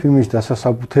ვიყენებ იმის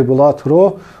დასასაბუთებლად, რომ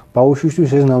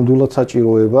ბავშვისთვის ეს ნამდვილად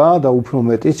საჭიროება და უფრო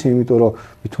მეტიც, იმიტომ რომ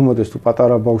მით უმეტეს თუ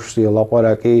პატარა ბავშვია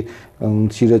ლაპარაკი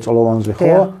მცირე წლოვანზე,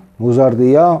 ხო?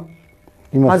 მოზარდია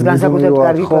იმას განსაკუთრებით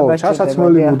კარგი ყვება შედება.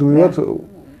 ჩასაცმელი მუდმივად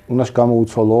უნდა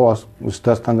გამოუცოლო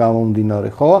ასთან გამომდინარე,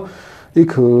 ხო?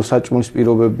 იქ საჭმლის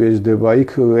პირობები ეძდება,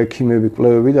 იქ ექიმები,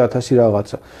 კვლევები და 1000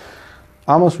 რაღაცა.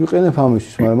 ამას ვიყენებ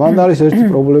ამისთვის, მაგრამ მან არის ერთი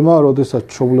პრობლემა, როდესაც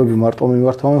მშობლები მარტო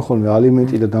მიმართავენ ხოლმე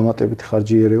ალიმენტი და დამატებითი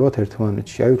ხარჯი ერევათ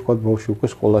ერთმანეთში. აი ვთქვათ, ბავშვი უკვე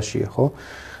სკოლაშია, ხო?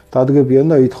 დადგებიან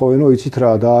და ითხოვენ, რომ იცით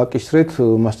რა, დააკისრეთ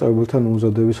მასწავლებელთან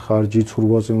მომზადების ხარჯი,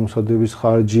 ცურვაზე მომზადების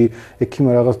ხარჯი,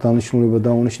 ექიმმა რაღაც დანიშნულება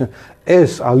დაუნიშნა.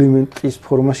 ეს ალიმენტის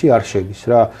ფორმაში არ შედის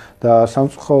რა და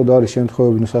სამწუხაროდ არის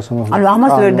შემთხვევები სასამართლო. ანუ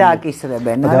ამას ვერ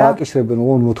დააკისრებენ, არა? დააკისრებენ,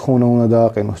 უგონ მოთხოვნა უნდა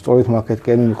დააყენოს, სწორედ მაგეთ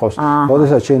კენონი ყავს.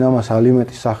 როდესაც შენ ამას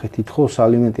ალიმენტის სახით ითხოვს,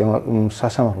 ალიმენტი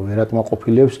სასამართლო ვერ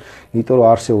აკმაყოფილებს, იმიტომ რომ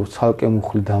არსებობს ცალკე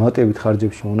მუხლი დამატებით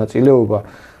ხარჯებში მონაწილეობა.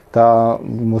 და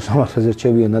მოსამართლეზე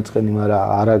რჩებიან ნაწყენი, მაგრამ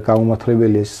არა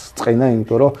გაუმართლებელი ეს წყენა,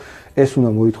 იმიტომ რომ ეს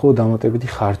უნდა მოითხოვო დამატებითი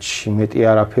ხარჯში, მეტი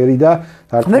არაფერი და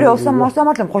მე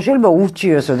მოსამართლემ ხო შეიძლება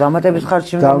ურჩიოს, რომ დამატების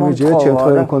ხარჯში უნდა მომთხოვო. დამიჯერეთ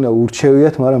შემთხვევები მქონდა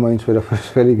ურჩევიათ, მაგრამ მაინც ვერაფერს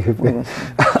ვერ იგებენ.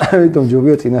 ამიტომ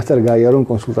ჯობია წინასწარ გაიარონ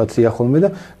კონსულტაცია ხოლმე და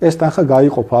ეს თანხა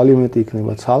გაიყოფა, ალიმენტი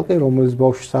იქნება ცალკე, რომელიც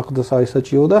ბავშვის სახლს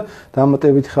საისაჭიო და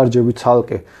დამატებითი ხარჯები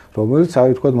ცალკე, რომელიც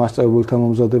აი ვთქვათ მასწავლებელთან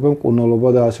მომზადება, მკურნალობა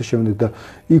და ასე შემდეგ და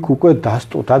იქ უკვე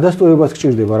დადასტურებაც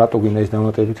გჭირდება, რატო გინდა ეს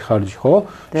დამატებითი ხარჯი, ხო?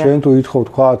 შენ თუ ითხოვ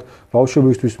თქვათ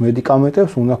ბავშვებისთვის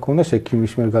მედიკამენტებს, უნდა ქონდეს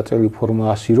ექიმის მიერ გაწერილი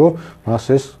ფორმა ასი, რომ მას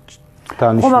ეს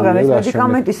დანიშნული. ხო, მაგრამ ეს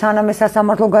მედიკამენტი სანამ ეს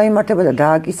სასამართლო გაიმართება და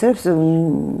დააკისრებს,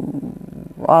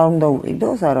 არ უნდა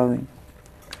უყიდოს არავინ.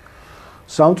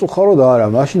 სამწუხაროდ არა,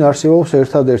 მაშინ არსებობს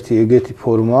ერთადერთი ეგეთი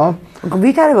ფორმა.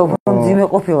 გვითარება უფრო მძიმე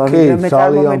ყოფილა, მე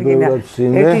წარმომედგინა.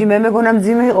 ერთი მე მეგონა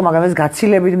მძიმე იყო, მაგრამ ეს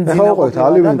გაცილებით მძიმე ყოფილა. ხო,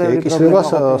 ალიმენტი ეკისრება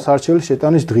სარჩელის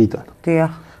შეტანის დღიდან.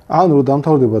 დიახ. ან რო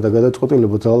დამთავრდება და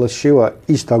გადაწყვეტილება ძალაში შევა,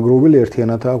 ის დაგროვილი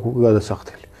ერთიანადაა უკვე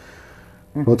გადასახდელი.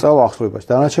 რო წავა ახსოვებაში,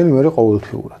 დანარჩენი მერე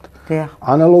ყოველთვიურად.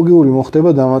 ანალოგიური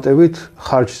მოხდება დამატებით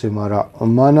ხარჯზე, მაგრამ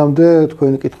მანამდე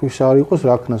თქვენი კითხვის არ იყოს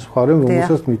რა ქნას მხარემ,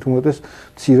 რომელსაც მით უმეტეს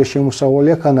მცირე შემოსავალი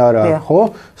აქვს ან არა, ხო?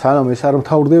 სანამ ეს არ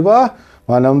მთავრდება,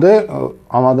 მანამდე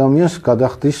ამ ადამიანს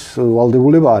გადახდის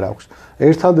ვალდებულება არ აქვს.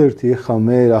 ერთადერთი ახლა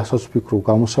მე რასაც ვფიქრობ,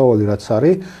 გამოსავალი რაც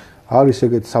არის, არის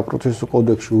ეგეთ საპროცესო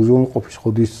კოდექსში უზრუნველყოფის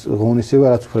ღონისძიება,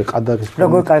 რაც უფრო ყადაღის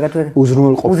როგორ კარგად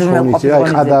უზრუნველყოფის ღონისძიება,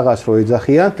 აი ყადაღას რო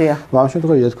ეძახიან. ამ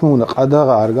შემთხვევაში რა თქმა უნდა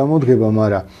ყადაღა არ გამოდგება,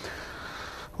 მაგრამ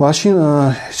მაშინ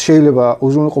შეიძლება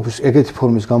უზრუნველყოფის ეგეთი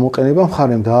ფორმის გამოყენება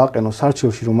მხარემ დააყენოს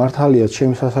სარჩელში, რომ მართალია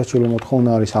ჩემი სასარჩელო მოთხოვნა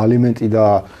არის ალიმენტი და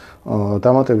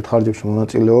დამატებით ხარჯებში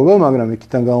მონაწილეობა, მაგრამ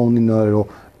იქიდან გამომდინარე, რომ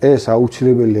ეს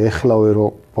აუცილებელი ეხლავე, რომ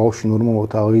ბავშვი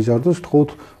ნორმალურად აღიზარდოს, თქოთ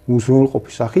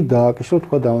უზრუნველყოფის სახით დააკისროთ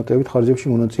თქვა დამატებით ხარჯებში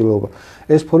მონაწილეობა.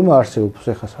 ეს ფორმა არსებობს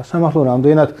ახლა სასამართლო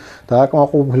რამდენად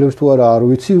დააკმაყოფილებს თუ არა არ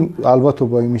ვიცი,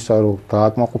 ალბათობა იმისა, რომ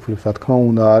დააკმაყოფილებს რა თქმა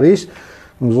უნდა არის.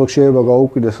 ზოგ შეიძლება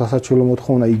გაუკვირდეს სასარჩელო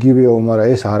მოთხოვნა იგივეა, მაგრამ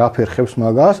ეს არ აფერხებს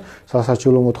მაგას.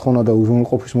 სასარჩელო მოთხოვნა და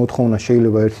უზრუნველყოფის მოთხოვნა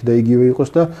შეიძლება ერთი და იგივე იყოს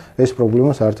და ეს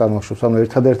პრობლემას არ წარმოაჩენს. ანუ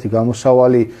ერთადერთი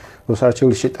გამოსავალი რომ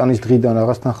სარჩელის შეტანის დღიდან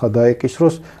რაღაც თანხა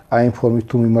დაეკისროს, აი იმ ფორმით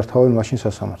თუ მიმართავენ მაშინ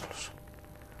სასამართლოს.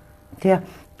 დიახ.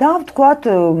 და ვთქვათ,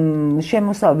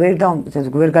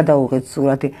 ვერ გადაუღეთ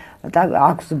სურათი,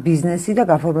 აქვს ბიზნესი და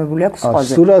გაფორმებული აქვს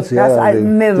სხვაზე. სურათი არა.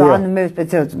 მე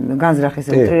სპეციალურად განზრახის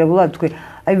უტრირებულად ვთქვი,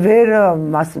 აი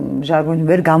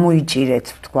ვერ გამოიჭირეთ,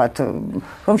 ვთქვათ,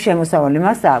 რომ შემოსავალი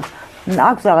მას აქვს.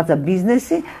 აქვს რაღაცა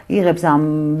ბიზნესი, იღებს ამ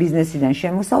ბიზნესიდან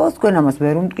შემოსავალს, თქვენ ამას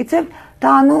ვერ უმტკიცებთ და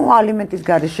ანუ ალიმენტის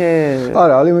გარეშე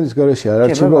არა, ალიმენტის გარეშე არ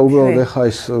არჩება, უბრალოდ ეხა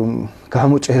ეს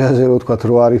გამოჭერაზე რო ვთქვათ,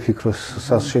 რო არ იფიქროს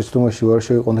შეცდომაში ვერ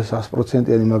შეიყვანოს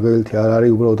 100%-იანი მაგალითი არ არის,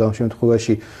 უბრალოდ ამ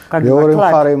შემთხვევაში მეორე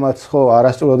მხარემაც ხო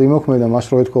არასწორად იმოქმედა, მას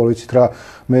რო ეთქვა, ვიცით რა,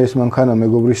 მე ეს მანქანა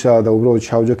მეგობრისაა და უბრალოდ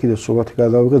ჩავჯექი და სურათი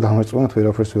გადავიღე, დამარწმუნოთ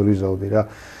ვერაფერს ვერ ვიზავდი რა.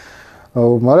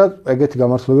 მაგრამ ეგეთი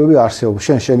გამართლებები არსებობს.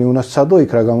 შენი უნდა სცადო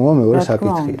იქ რა გამოვა მეორე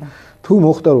საკითხია. თუ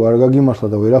მოხდა რომ არ გაგიმართლა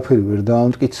და ვერაფერი ვერ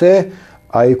დაამტკიცე,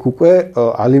 აი იქ უკვე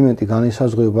ალიმენტი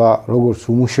განისაზღვრება როგორც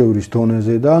უმუშევრის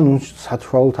დონეზე და ნუ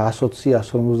სათვალოდ 120,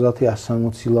 150,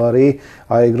 160 ლარი,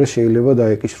 აი ეგრე შეიძლება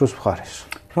დაეკისროს მხარეს.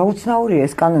 რა უცნაურია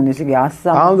ეს კანონი, ესე იგი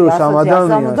 160. ამ დროს ამ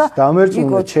ადამიანს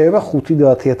დამერწმუნდა შეიძლება 5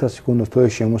 და 10000 ქონდეს თუ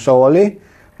ეს შემოსავალი,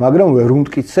 მაგრამ ვერ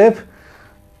უმტკიცებ,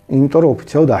 იმიტომ რომ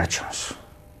ოფიციალურად არ ჩანს.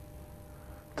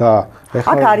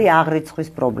 აქ არის აღრიცხვის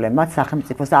პრობლემა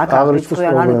სახელმწიფოს, აქ აღრიცხვის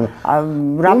პრობლემა.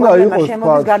 რამოდენიმე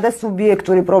შემოდის გარდა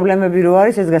სუბიექტური პრობლემები რო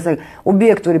არის, ეს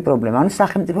ობიექტური პრობლემა, ანუ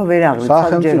სახელმწიფო ვერ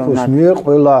აღრიცხავს ჯერონად. სახელმწიფოს მიერ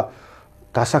ყველა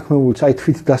დასაქმებული, აი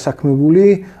თვით დასაქმებული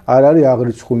არ არის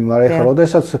აღრიცხული, მაგრამ ეხლა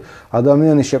როდესაც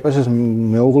ადამიანი შეპესეს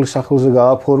მეუღლის სახელზე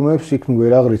გააფორმებს, იქ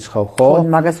ვერ აღრიცხავ, ხო? ხო,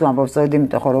 მაგას ვამბობ, სწორედ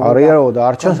იმიტომ ხო როგორ არა და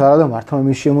არ ჩანს არა და მართლა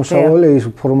მის შემოსავალი ის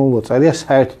ფორმულა წერია,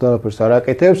 საერთოდ არაფერს არ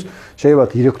აკეთებს, შეიძლება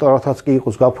დირექტორათაც კი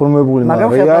იყოს გაფორმებული, მაგრამ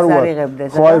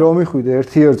რეალურად ხო აი რომ მიხვიდე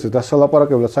ერთ-ერთზე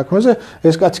დასალაპარაკებლად საქმეზე,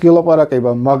 ეს კაცი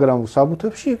გელაპარაკება, მაგრამ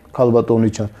საბუთებში ქალბატონი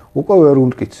ჩანს, უკვე ვერ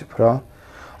უმტკიცებ რა.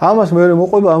 ამას მე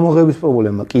მოყვება ამოღების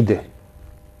პრობლემა კიდე.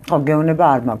 ხო, გეუბნება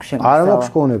არ მაქვს შემოსავალი. არ მაქვს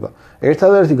გეუბნება.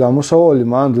 ერთადერთი გამოსავალი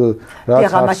მან რაც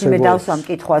ახლა მაშინ მე დავსვამ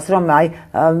კითხვას, რომ აი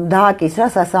დააკისრა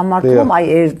სასამართლომ, აი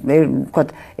ვთქვათ,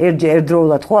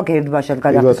 ერთდროულად ხო აქ ერთბაშად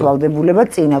გადახდის ვალდებულება,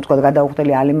 წინა ვთქვათ,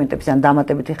 გადაუხდელი ალიმენტების ან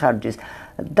დამატებითი ხარჯის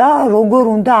და როგორ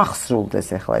უნდა ახსრულდეს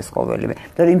ახლა ეს ყოველივე.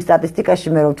 იმიტომ რომ იმ სტატისტიკაში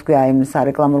მე რო ვთქვი, აი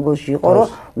სარეკლამო რგოლში იყო, რომ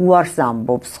უარს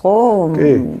ამბობს, ხო?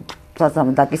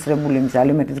 დაკისრებული იმის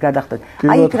ალიმენტის გადახდა.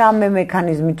 აი იქ რამე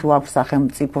მექანიზმი თუ აქვს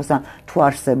სახელმწიფოს ან თუ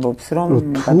არსებობს რომ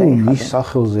გადაიხადოს. მის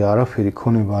სახელზე არაფერი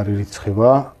ქონება არ ირიცხება,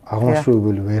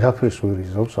 აღმასრულებელი ვერაფერს ვერ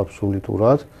იზრავს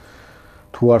აბსოლუტურად.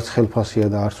 თუ არც ხელფასია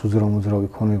და არც უძრავი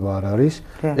ქონება არ არის.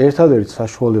 ერთადერთი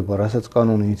საშუალება, რასაც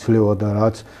კანონი იძლევა და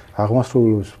რაც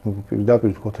აღმასრულებელს პირდაპირ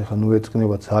ვთქვათ, ახლა ნუ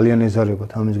ეწყნება ძალიან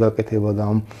ეზარებათ ამის გაკეთება და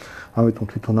ამიტომ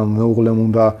თვითონ ამ მეუღლემ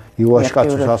უნდა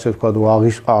ივაშკაცოს ასე ვთქვათ,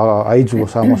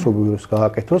 აიძულოს აღმასრულებელს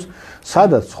გააკეთოს,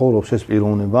 სადაც ცხოვრობს ეს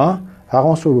პიროვნება,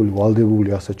 აღმასრულებელი ვალდებული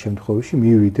ასეთ შემთხვევაში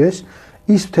მივიდეს,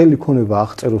 ის მთელი ქონება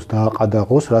აღწეროს და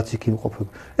აყადაღოს, რაც იქ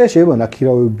იმყოფება. ეს შეიძლება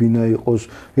ნაქირავები ბინა იყოს,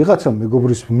 ვიღაცა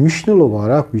მეგობრის მნიშვნელობა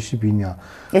არ აქვს ვისი ბინაა.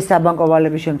 ეს საბანკო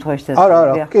ვალების შემთხვევაში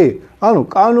არა, კი. ანუ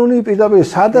კანონი პირდაპირ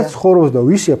სადაც ცხოვრობს და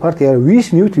ვისია ფაქტი არა, ვის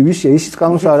ნივთი ვისია, ისიც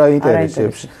კანონს არ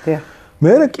აინტერესებს.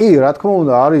 მე კი, რა თქმა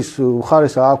უნდა, არის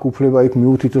მხარეს აქვს უფლება იქ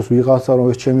მიუთითოს ვიღაცა რომ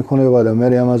ეს ჩემი ქონება და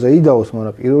მე ამაზე იდაოს,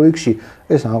 მაგრამ პირველ რიგში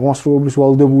ეს აღმასრულებლის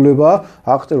ვალდებულებაა,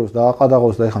 აღწეროს და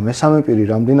აყადაღოს და ეხა მესამე პირი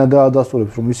რამდენად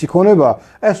დაადასტურებს რომ მისი ქონება,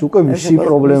 ეს უკვე მისი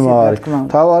პრობლემა არის.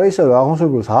 თავარისა რომ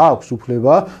აღმასრულებელს აქვს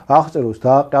უფლება აღწეროს და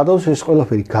აყადაღოს ეს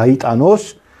ყველაფერი გაიტანოს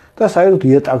და საერთოდ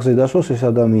იატაკზე დასვოს ეს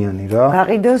ადამიანი რა.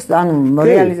 გაყიდოს, ანუ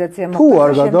რეალიზაცია თუ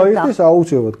არ გადაიხდეს,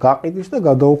 აუცილებლად გაყიდის და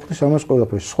გადაუხდის ამას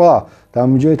ყველაფერს. სხვა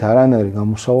დამჯერით არანაირი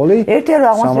გამოსავალი. ერთი რომ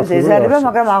აღმასრულებელს ეზარება,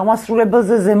 მაგრამ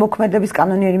აღმასრულებელზე ზემოქმედების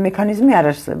კანონიერი მექანიზმი არ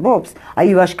არსებობს. აი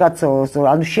ივაშკაცოს,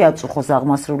 ანუ შეაწუხოს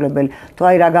აღმასრულებელი, თუ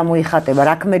აი რა გამოიხატება,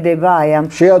 რა ქმედება აი ამ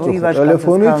შეაწუხო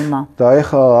ტელეფონით და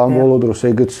ეხლა ამ ბოლო დროს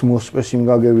ეგეც მოსწეს იმ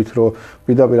გაგებით, რომ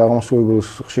პირდაპირ აღმასრულებელს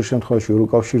ხშირ შემთხვევაში ვერ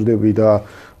უკავშირდები და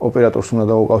ოპერატორს უნდა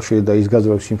დაუკავშირდე და ის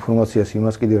გაძლევს ინფორმაციას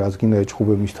იმას კიდე რაც გინდა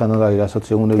ეჭხუბე მისთან არის, რასაც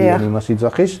ეუნებიან იმას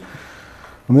იძახის.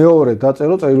 მეორე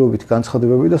დაწერო წერილობითი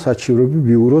განცხადებები და საჩივრები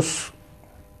ბიუროს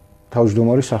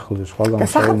თავმჯდომარის სახელზე სხვა გამოსავალი.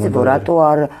 და სახელმწიფო რატო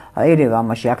არ ერევა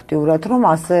ამაში აქტიურად, რომ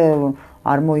ასე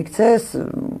არ მოიქცეს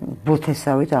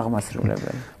ბუთესავით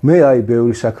აღმასრულებელი. მე აი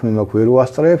ბევრი საქმე მაქვს ვერ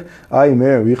ვასწრებ, აი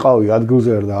მე ვიყავი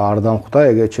ადგილზე და არ დამხვდა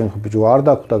ეგეთ შემთხვევაში, არ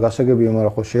დახვდა გასაგებია,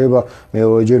 მაგრამ ხო შეიძლება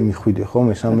მეორეჯერ მიხვიდე, ხო,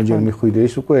 მესამეჯერ მიხვიდე,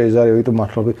 ის უკვე ეს არის ვიტო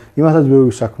მართლობი. იმასაც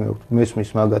ბევრი საქმე აქვს, მესმის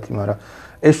მაგათი, მაგრამ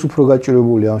ეს უფრო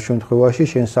გაჭირებული ამ შემთხვევაში,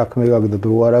 შენ საქმე გაქვს და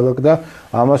დრო არ აქვს და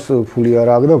ამას ფული არ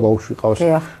აქვს და ბავშვი ყავს.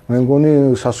 მე მგონი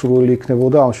სასურველი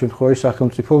იქნებოდა ამ შემთხვევაში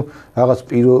სახელმწიფომ რაღაც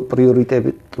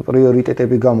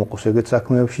პრიორიტეტები გამოყოს ეგეთ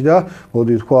საქმეებში და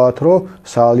მოდი ვთქვათ, რომ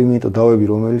საალიმენტო დავები,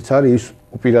 რომელიც არის ის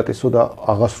უპირატესო და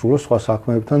აღასრულოს სხვა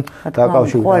საქმეებთან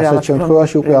დაკავშირებით. ასეთ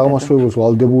შემთხვევაში უკვე აღმასრულებელს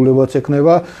ვალდებულებაც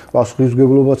ექნება,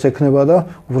 პასუხისმგებლობაც ექნება და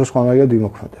უფრო სხვანაირად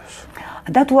იმოქმედებს.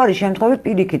 და თუ არის შემთხვევები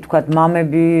პირიქით, თქვათ,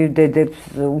 მამები დედებს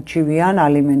უჩივიან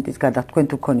ალიმენტის გადახდა, თქვენ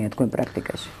თუ გქონია თქვენ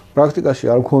პრაქტიკაში? პრაქტიკაში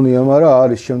არ მქონია, მაგრამ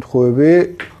არის შემთხვევები,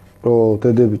 რომ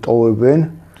დედები ტოვებენ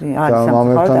და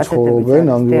მამებთან ცხოვრობენ,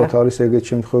 ნამდვილად არის ეგეთ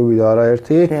შემთხვევები და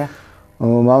არაერთი.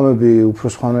 მამები უფრო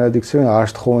სხვანაირად იქცევენ, არ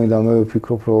თხოვენ და მე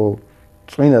ვფიქრობ, რომ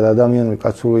წმინდა ადამიანური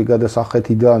კაცური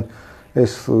გადასახეთიდან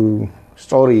ეს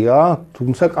სწორია,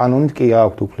 თუმცა კანონით კი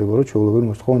აქვს უფლება, რომ ჩვეულებრივ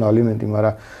მოსთხოვონ ალიმენტი,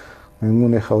 მაგრამ მე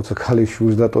მგონი ხა უცა ქალის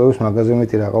შვილს დატოვებს მაგაზე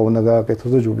მეტი რა უნდა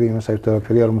გააკეთოს და ჯობია იმას საერთოდ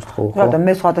არაფერი არ მოსთხოვო ხო? და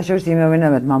მე სხვათა შორის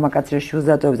იმევნებად მამაკაცი შვილს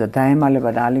დატოვებს და დაემალება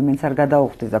და ალიმენტს არ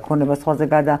გადაუხდის და ქონება სხვაზე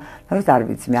გადააქვს არ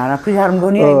ვიცი მე არაფრის არ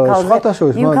მგონია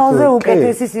იმ ქალზე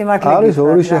უკეთესი სიმართლე არის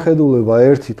ორი შეხედულება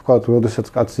ერთი თქვა როდესაც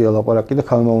კაცია ლაპარაკი და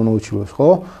ქალმა უნდა უჩივლოს ხო?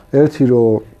 ერთი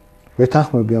რომ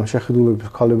ვეთანხმები ამ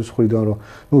შეხედულების ქალების მხრიდან რომ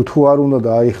ნუ თუ არ უნდა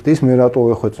და აიხდის მე რატო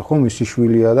ვეხვეწო ხო მისი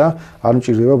შვილია და არ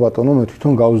მჭირდება ბატონო მე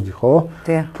თვითონ გავზდი ხო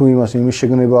თუ იმას იმის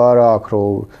შეგნება არ აქვს რომ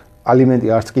ალიმენტი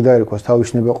არც კი დაერქვას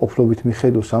თავისნება ყოფლობით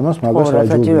მიხედოს ამას მაგას რა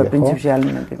ჯობია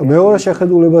ხო მეორე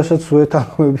შეხედულებასაც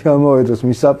ვეთანხმები ამავე დროს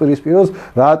მის საპირისპიროს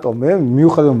რატომ მე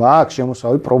მიუხედავად მაქვს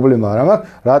შემოსავალი პრობლემა არ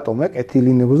მაქვს რატომ მე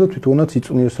კეთილინებს და თვითონაც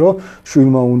იწვნიეს რომ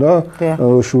შვილმა უნდა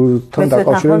შვილთან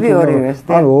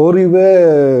დაკავშირებით ანუ ორივე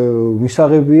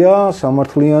მისაღებია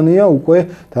სამართლიანია უკვე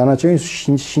დანარჩენი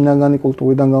შინაგანი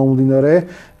კულტურიდან გამომდინარე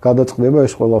გადაწყდება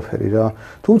ეს ყველაფერი რა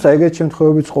თუმცა ეგეთ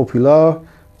შემთხვევებიც ყოფილა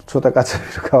ცოტა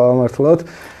კაცები რო გავამართლოთ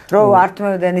რომ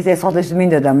ართმევდნენ ის ხოთეს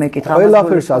მინდა და მეკითხა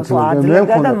ყველაფერს აძლევდნენ მე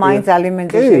მქონდა და მაინც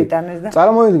ალიმენტი შეიტანეს და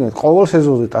წარმოიდგინეთ ყოველ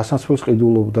სეზონზე დასასრულს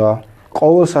ყიდულობდა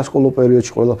ყოველ სასკოლო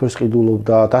პერიოდში ყველაფერს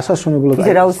ყიდულობდა დასასვენებლად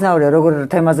ისე რა უცნაურია როგორ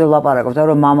თემაზე ვლაპარაკობთ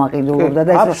რომ მამა ყიდულობდა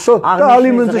და ეს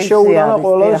ალიმენტზე შეუდანა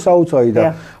ყველა საოცარი და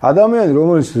ადამიანი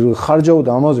რომელიც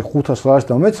ხარჯავდა ამაზე 500 ლარს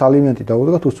და მეც ალიმენტი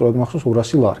დაუდგა თუ სწორად მახსოვს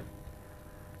 200 ლარი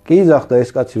კი ზახდა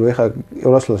ეს კაცი რომ ეხა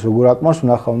 200 ლარს როგორ აკმარს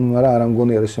ვნახავ მაგრამ არ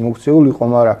ამგონია ეს მოქცეული იყო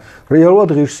მაგრამ რეალურად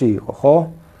ღირსი იყო ხო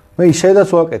მე ისედაც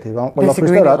ვაკეთებ ამ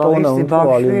ყველაფერს და რატო უნდა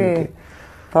უთხოვ ალიმენტი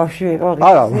ბავშვი იყო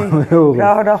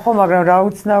ღირსი რა ხო მაგრამ რა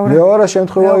უცნაური მეორე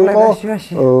შემთხვევა იყო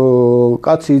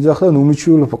კაცი იძახდა ნუ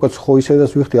მიჩვიულო კაც ხო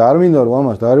ისედაც ვიხდი არ მინდა რომ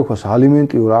ამას დაერქვას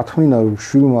ალიმენტიო რა თქმა უნდა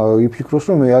შვილმა იფიქროს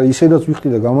რომ მე ისედაც ვიხდი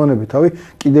და გამანები თავი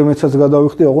კიდე მეცაც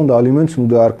გადავიხდი ოღონდ ალიმენტს ნუ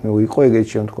დაარქმეო იყო ეგეთ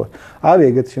შემთხვევა არის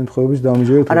ეგეთ შემთხვევების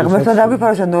დამჯერეთ არა ღმერთმა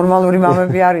დაგვიფარო რომ ნორმალური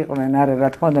მამები არ იყვნენ არა რა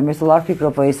თქმა უნდა მე სულ არ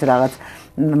ფიქრობ ეს რაღაც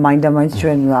მაინდა-მაინც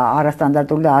ჩვენ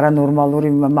არასტანდარტული და არანორმალური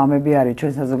მამები არის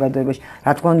ჩვენ საზოგადოებაში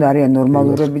რა თქმა უნდა არიან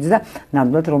ნორმალურებიც და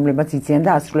ნამდვილად რომლებიც იციან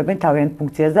და ასრულებენ თავიანთ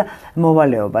ფუნქციას და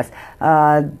მოვალეობას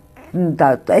და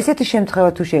ესეთი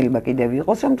შემთხვევა თუ შეიძლება კიდევ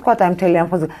იყოს რომ თქვა აი მთელი ამ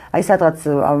ხოზე აი სადღაც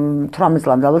 18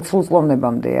 წლამდე ალბათ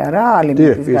სრულწლოვნებამდეა რა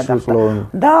ალიმენტის გადახდა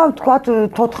და თქვა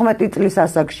 14 წლის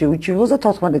ასაკში უჩივლოს და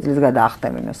 14 წლის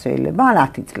გადაახტევინოს შეიძლება ან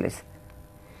 10 წლის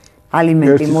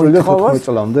ალიმენტი მოითხოვოს 14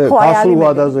 წლამდე გასულ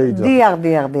ვადაზე იძახა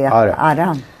დიახ არა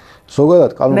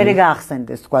ზოგადად კანონი მე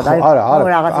გახსენდეს თქვა აი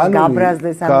რაღაც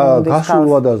გაბრაზდეს ან მომდეს გასულ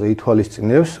ვადაზე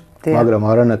ითვალისწინებს მაგრამ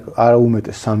არა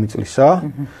უმეტეს 3 წლისა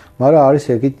მაგრამ არის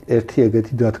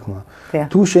ერთი დათქმა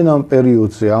თუ შენ ამ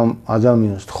პერიოდზე ამ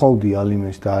ადამიანს თხოვდი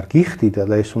ალიმენტს და არ გიხდიდა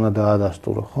და ეს უნდა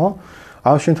დაადასტურო ხო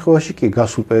ამ შემთხვევაში კი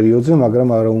გასულ პერიოდზე მაგრამ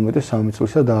არა უმეტეს 3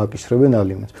 წლისა დააკისრებენ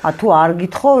ალიმენტს თუ არ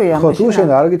გითხოვე ამ ხო თუ შენ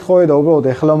არ გითხოვე და უბრალოდ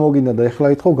ეხლა მოგინდა და ეხლა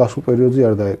ითხოვ გასულ პერიოდზე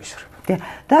არ დაეკისრებ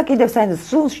და კიდევ საინტერესო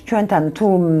სულ ჩვენთან თუ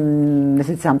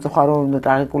ესეც სამწუხარო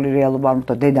ტრაგიკული რეალობა არ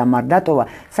მოხდა დედამ არ დატოვა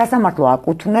სასამართლო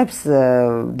აკუთვნებს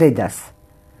დედას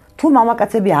თუ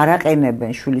მამაკაცები არ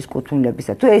აყენებენ შვილის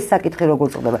კუთვნილებისა თუ ეს საკითხი როგორ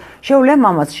წყდება შეუძლია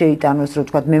მამას შეიტანოს რომ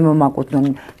თქვა მე მომაკუთვნონ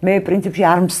მე პრინციპში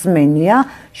არ მსმენია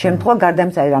შემთხვევა გარდა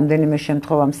იმისა რამდენიმე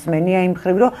შემთხვევა მსმენია იმ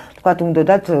ხრივ რომ თქვა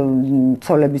უნდათ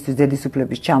ცოლებისთვის დედის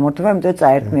უფლების ჩამორთმევა იმიტომ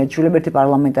წაერთმიათ შვილები ერთი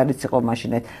პარლამენტარიც იყო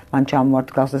მაშინ მან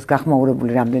ჩამოართავს ეს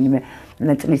გახმაურებული რამდენიმე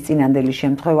წლის წინანდელი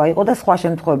შემთხვევა იყო და სხვა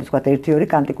შემთხვევები თქვა 1-2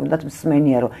 კანტიკუნდათ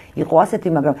მსმენია რომ იყო ასეთი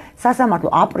მაგრამ სასამართლო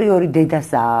აპრიორი დედას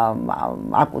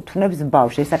აკუთვნებს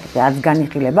ბავშვს ეს საკითხი არც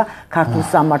განიხილება ქართულ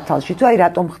სამართალში თუ აი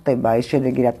რატომ ხდება ეს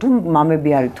შედეგი რა თუ მამები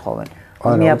არ ითხოვენ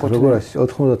როგორ არის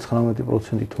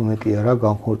 99% თუ მეტია რა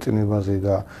განხორციელებაზე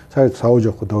და საერთოდ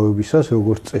საოჯახო დავებისას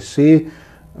როგორც წესი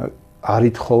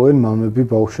არ ითხოვენ მამები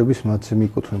ბავშვების მათზე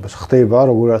მიკუთვნებას. ხდება,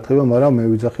 როგორ არ ხდება, მაგრამ მე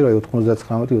ვიძახი რა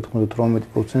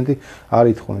 99-98% არ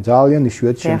ითხოვენ. ძალიან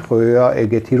იშვიათი შემთხვევაა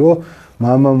ეგეთი, რომ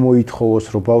მამა მოითხოვოს,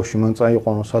 რომ ბავშვი მან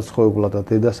წაიყვანოს საცხოვრებლად და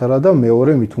დედას არა და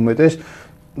მეორე მით უმეტეს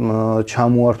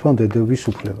ჩამოართვან დედების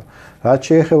უფლება. რაც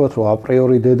შეეხებათ, რომ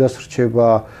აპრიორი დედას რჩება,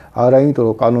 არა იმიტომ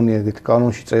რომ კანონია ეგეთი,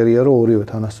 კანონში წერია, რომ ორივე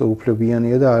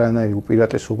თანასწორუფლებიანია და არანაირი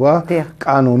უპირატესობა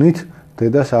კანონით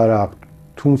დედას არ აქვს.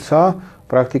 თუმცა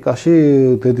პრაქტიკაში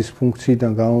დედის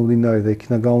ფუნქციიდან გამომდინარე და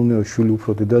იქიდან გამომდინარე შვილი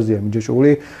უფრო დედაზეა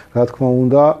მიჯაჭვული, რა თქმა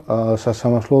უნდა,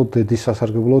 სასამართლო დედის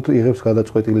სასარგებლოდ იღებს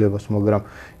გადაწყვეტილებას, მაგრამ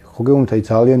ხო გეუბნით, აი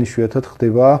ძალიან იშვიათად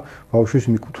ხდება ბავშვის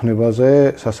მიკუთვნებაზე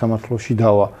სასამართლოში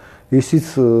დავა. ისიც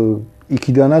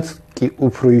იქიდანაც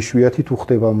უფრო იშვიათი თუ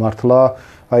ხდება მართლა,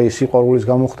 აი სიყვარულის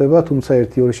გამო ხდება, თუმცა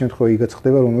 1-2 შემთხვევა იგაც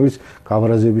ხდება, რომელიც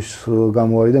გაბრაზების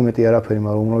გამო არის და მეტი არაფერი,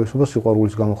 მაგრამ უმრავლესობა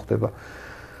სიყვარულის გამო ხდება.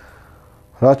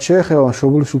 რაც შეეხება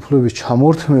მშობლის უფლების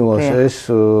ჩამორთმევას, ეს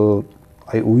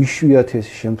აი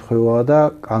უიშვიათესი შემთხვევაა და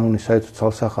კანონის საერთო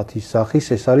ცალსახათის სახის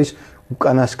ეს არის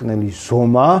უკანასკნელი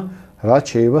ზომა, რაც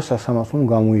შეიძლება სასამართლომ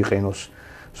გამოიყენოს.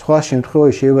 სხვა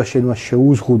შემთხვევაში შეიძლება შენმა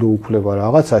შეუზღუდო უფლება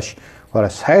რაღაცაში,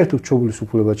 მაგრამ საერთოდ მშობლის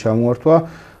უფლება ჩამოართვა,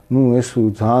 ну ეს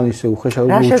ძალიან ისე უხეშავი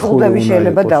უცხოური რა შეზღუდვები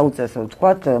შეიძლება დაუწესო,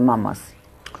 თქვათ მამას.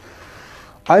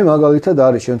 აი მაგალითად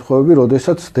არის შემთხვევები,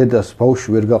 როდესაც დედას ბავშვი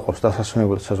ვერ გაყავს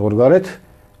დასასვენებლად საზღვარგარეთ,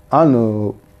 ან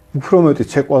უფრო მეტი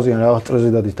ცეკვაზე ან რაღაც წრეზე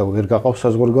დადის და ვერ გაყავს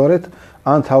საზღვარგარეთ,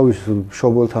 ან თავის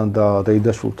მშობელთან და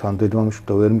დედაშვილთან,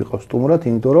 დედმამიშვილთან ვერ მიყავს სტუმრად,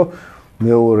 იმიტომ რომ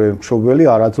მეორე მშობელი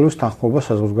არ აძლევს თანხმობას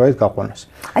საზღვარგარეთ გაყვანას.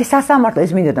 აი სასამართლო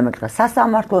ეს მინდა და მეკითხა,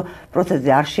 სასამართლო პროცესზე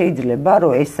არ შეიძლება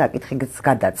რომ ეს საკითხი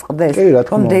გადაწყდეს,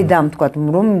 რომ დედამ თქვათ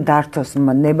რომ დართოს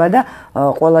ნება და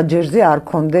ყველა ჯერზე არ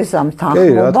კონდეს ამ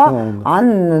თანხმობა, ან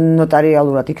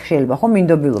ნოტარიალურად იქ შეიძლება ხო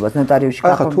მინდობილობას, ნოტარიუსში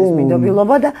გახდეს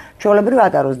მინდობილობა და ჩვეულებრივ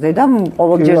ატაროს დედამ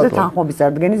ყოველ ჯერზე თანხმობის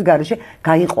წარდგენის გარეშე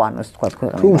გაიყვანოს თქვათ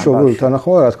ქვეყანაში. თუ მშობელი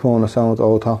თანხმობა რა თქმა უნდა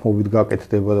სამოტავო თანხმობით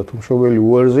გაკეთდება და თუ მშობელი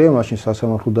უარზეა, მაშინ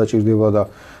სასამართლო დაჭირდება და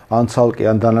ან ცალკე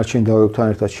ან დანარჩენ დავებთან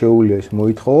ერთად შეუძლია ის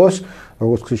მოითხოვოს,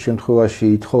 როგორც ხის შემთხვევაში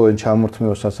ითხოვენ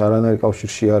ჩამორთმევასაც არანაირი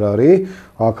კავშირში არ არის,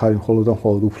 აქ არის მხოლოდ და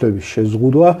მხოლოდ უფლების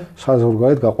შეზღუდვა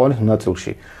საზღვარგარეთ გაყვანის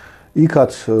ნაწილში.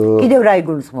 იქაც კიდევ რა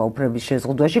იგულისხმება უფლების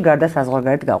შეზღუდვაში გარდა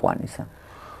საზღვარგარეთ გაყვანისა?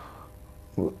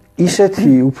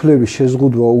 ისეთი უფლების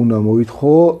შეზღუდვა უნდა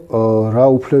მოითხოვო, რა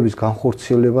უფლების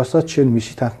განხორციელებასაც შენ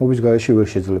მისი თანხმობის გარეშე ვერ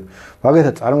შეძლებ.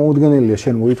 მაგალითად, წარმოუდგენელია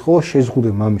შენ მოითხოვო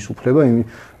შეზღუდე მამის უფლება იმ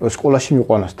სკოლაში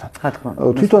მიყვანასთან.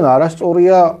 თვითონ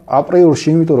არასწორია აპრიორში,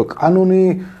 იმიტომ რომ კანონი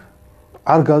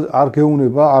არ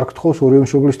გეუნება, არ გთხოვს ორივე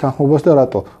მშობლის თანხმობას და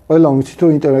რატო? ყველა ვიცით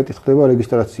რომ ინტერნეტით ხდება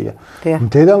რეგისტრაცია.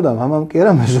 დედამ და მამამ კი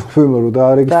არა მეზობლმა რომ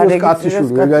დაარეგისტროს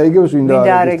კაციშვილი, ვერ გაიგებს ვინ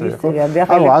დაარეგისტრირებს.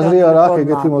 ანუ აზრი არ აქვს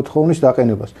ეგეთი მოთხოვნის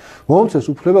დაყენებას. მომწეს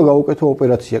უფლება გაუკეთო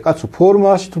ოპერაცია. კაცო,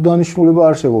 ფორმაში თუ დანიშნულება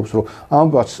არსებობს, რომ ამ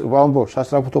ბავშვს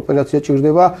სასწრაფოდ ოპერაცია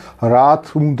ჭირდება, რათ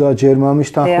უნდა ჯერ მამის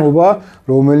თანხმობა,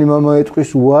 რომელი მამა ეტყვის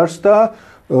უარს და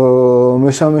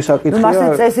მესამე საკითხია. მასე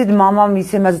წესით მამამ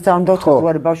ისემაზეც არ უნდა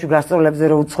თქვა ბავშვი გასტროლებზე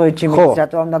რომ უცხოეთში მიდის,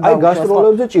 რატო უნდა გაუქმოს. აი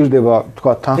გასტროლებზე ჭირდება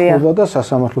თქვა თანხმობა და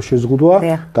სასამართლო შეზღუდვა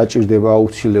დაჭირდება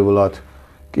აუცილებლად.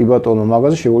 კი ბატონო,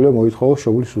 მაგაზე შეუძლია მოითხოვოს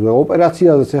მშობლის უფლება.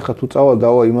 ოპერაციაზეც ახლა თუ წავალ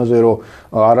დავა იმაზე რომ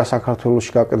არა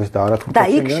საქართველოში გაკეთდეს და არა თუნდაც. და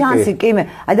იქ შანსი კი მე,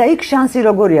 და იქ შანსი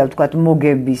როგორია თქვა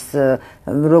მოგების,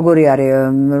 როგორი არის,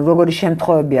 როგორი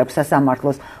შემთხვევები აქვს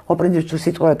სასამართლოს. ხო პრინციპში თუ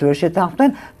სიტყვით ვერ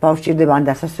შეთანხმდნენ, ბავშვი ჭირდება ან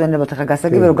დასასვენებლად ახლა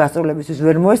გასაგებია რომ გასტროლებისთვის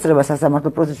ვერ მოესწრება სასამართლო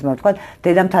პროცესში, მაგრამ თქვა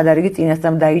დედამ თადარიგი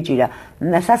წინასწარ დაიჭირა.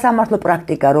 სასამართლო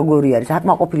პრაქტიკა როგორი არის?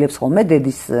 აკმაყოფილებს ხოლმე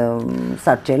დედის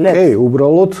სარჩელებს? კი,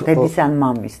 უბრალოდ დედის ან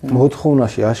მამის.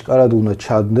 მოთხოვნაში აშკარად უნდა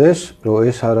ჩადდეს, რომ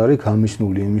ეს არ არის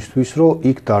გამისნული იმისთვის, რომ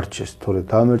იქ დარჩეს, თორე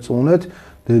დამერწმუნეთ,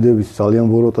 დედებიც ძალიან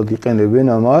ბოროტად იყენებენ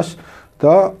ამას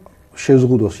და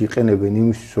შეზღუდოს იყენებენ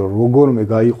იმისთვის, რომ როგორმე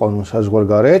გაიყვანონ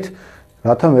საზღვარგარეთ,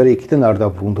 რათა მე იქიდან არ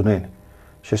დაბრუნდნენ.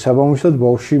 შესაბამისად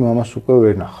ბავშვი მამას უკვე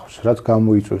ვერ ნახავს, რაც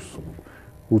გამოიწვევს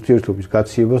ურთიერთობის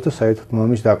გაციებას და საერთოდ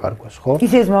მამის დაკარგვას, ხო?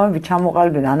 ისე მამები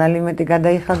ჩამოყალიბდნენ, ან ალიმენტი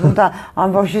გადაიხადონ და ამ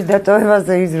ბავშვის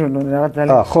დატოვებაზე იზრუნონ რაღაც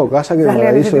ძალიან. ხო, გასაგებია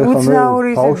ისე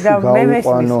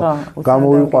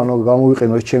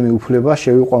გამოვიყენო ეს ჩემი უფლება,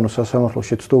 შევიყვანო სასამართლო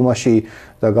შეცდომაში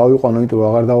და გავიყვანო, იმიტომ რომ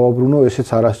აღარ დავაბრუნო, ესეც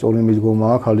არასწორი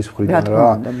მიდგომაა ქალის მხრიდან რა.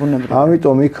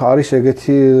 ამიტომ იქ არის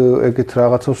ეგეთ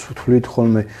რაღაცას ვთვლით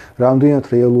ხოლმე, რამდენად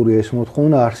რეალურია ეს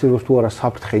მოთხოვნა, არსებობს თუ არა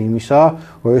საფრთხე იმისა,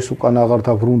 რომ ეს უკან აღარ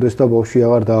დაბრუნდეს და ბავშვი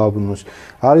აღარ დააბრუნოს.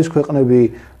 არის ქვეყნები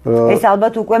ეს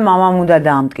ალბათ უკვე მამამ უნდა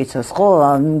დაამტკიცოს, ხო?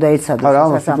 უნდა ეცადოს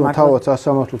სასამართლო. თავად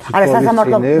სასამართლოც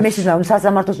ითვალისწინებს.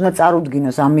 სასამართლოს უნდა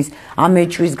წარუდგინოს ამ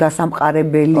ეჭვის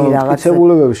გასამყარებელი რაღაც.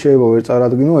 მტკიცებულებები შეიძლება ვერ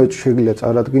წარადგინო, ეჭვი შეიძლება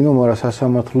წარადგინო, მაგრამ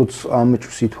სასამართლოც ამ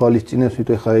ეჭვის ითვალისწინებს, ვით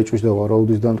ეხა ეჭვის და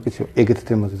ვარაუდის დამტკიცება ეგეთ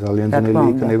თემაზე ძალიან ძნელი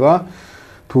იქნება.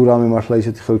 თუ რამე მართლა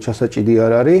ისეთი ხელჩასაჭიდი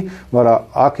არ არის, მაგრამ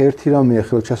აქ ერთი რამეა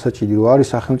ხელჩასაჭიდი, რომ არის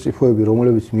სახელმწიფოები,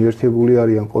 რომლებიც მიერთებული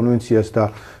არიან კონვენციას და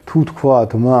თუ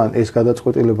თქვათ მან ეს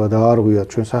გადაწყვეტილება დაარღვიათ,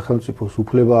 ჩვენ სახელმწიფოს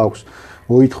უფლება აქვს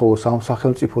მოითხოვოს ამ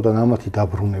სახელმწიფოდან ამათი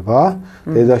დაბრუნება,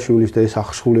 დედაშვილის და ეს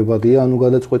აღსრულებადია, ანუ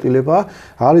გადაწყვეტილება.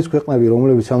 არის ქვეყნები,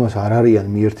 რომლებიც ამას არ არიან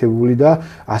მიერთებული და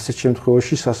ასეთ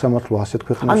შემთხვევაში სასამართლო ასეთ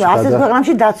ქვეყნებში ასეთ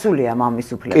ქვეყნებში დაცულია მამის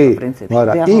უფლება პრინციპში.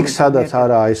 მაგრამ იქ სადაც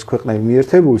არაა ეს ქვეყნები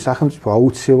მიერთებული, სახელმწიფო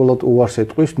აუცილებლად უარს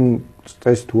ეტყვის,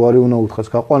 ეს თუ არ უნდა უთხრას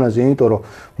გაყვანაზე, იმიტომ რომ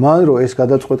მან რო ეს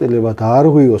გადაწყვეტილება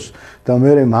დაარღვიოს და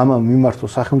მე მამამ მიმართო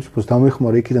სახელმწიფოს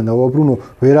დამეხმარე იქიდან დავაბრუნო,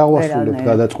 ვერ აღვასრულებთ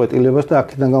გადაწყვეტილებას და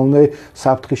აქედან გამომდინარე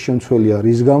საფრთხის შემცველია,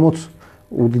 რის გამოც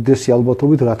უდიდესი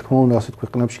ალბათობით რა თქმა უნდა ასეთ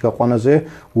ქვეყნებში გაყვანაზე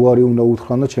უარი უნდა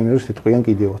უთხრან და ჩემი არის ეტყვიან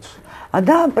კიდევაც.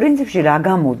 და პრინციპში რა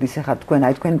გამოდის ახლა თქვენ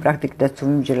აი თქვენი პრაქტიკითაც თუ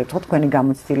მიმჯერებთ ხო თქვენი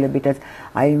გამოცდილებითაც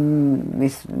აი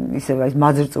ის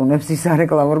მაძრწუნებს ის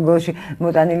რეკლამურ გოლში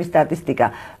მოტანილი სტატისტიკა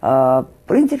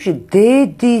პრინციპში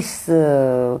დედის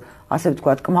ასე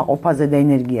ვთქვათ კმაყოფაზე და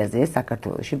ენერგიაზე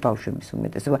საქართველოში ბავშვების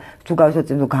უმეტესობა თუ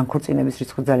გავიცოდეთ რომ განქორწინების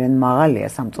რიცხვი ძალიან მაღალია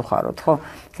სამწუხაროდ ხო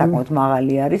საკმაოდ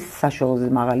მაღალი არის საშუალოზე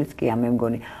მაღალიც კი მე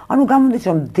მგონი ანუ გამოდის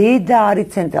რომ დედა არის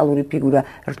ცენტრალური ფიგურა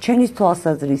რჩენის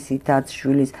თვალსაზრისითაც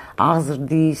შვილის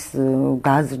აღზრდის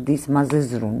გაზრდის მასზე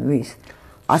ზრუნვის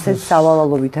ასეთ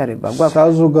სავალალო ვითარება გვაქვს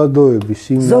საზოგადოების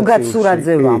ზოგად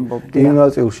სურათზე ვამბობ იმ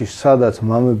ნაწილში სადაც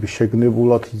მამები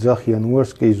შეგნებულად იძახიან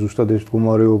უარს კი ზუსტად ეს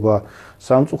მდგომარეობა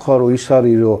სამწუხარო ის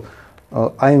არის რომ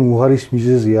აი უარის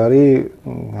მიზეზი არის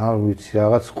არ ვიცი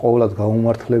რაღაც ყოველად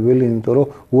გაუმართლებელი იმიტომ რომ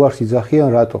უარს იძახიან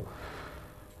რატო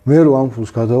მე რო ამ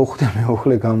ფულს გადავხვდე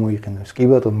მეუღლე გამოიყენებს კი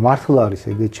ბატონო მართლა არის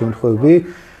ეგეთ შემთხვევები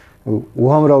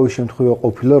უამრავი შემთხვევა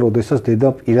ყოფილა როდესაც დედა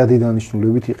პირადი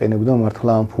დანიშნულებით იყენებდა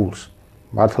მართლა ამ ფულს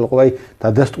მართლა ყო აი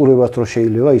დადასტურებას რო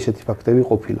შეიძლება ისეთი ფაქტები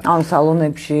ყოფილა ან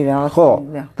სალონებში რაღაც ხო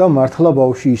და მართლა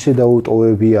ბავშვი ისე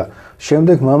დაუტოვებია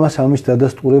შემდეგ მამას ამის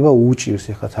დადასტურება უჭირს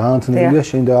ეხლა ძალიან ძნელია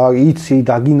შენ და იცი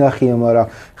დაგინახია მაგრამ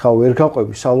ხა ვერ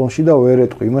გაყვები სალონში და ვერ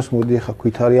ეტყვი იმას მოდი ეხლა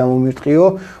ქვითარი ამომირტყიო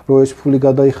რომ ეს ფული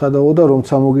გადაიხადაო და რომ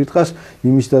წამოგიტყას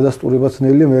იმის დადასტურება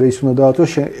ძნელია მე ის უნდა დაათო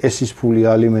ეს ის ფული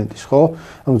ალიმენტის ხო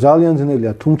ანუ ძალიან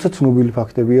ძნელია თუმცა ცნობილი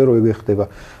ფაქტებია რომ ეგ ხდება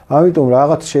ამიტომ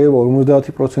რაღაც შეიძლება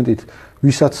 50%-ით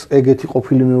ვისაც ეგეთი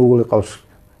ყოფილი მეუღლე ყავს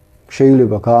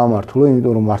შეიძლება გაამართლო,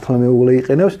 იმიტომ რომ მართლა მეუღლე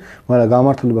იყენებს, მაგრამ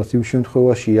გამართლებას იმ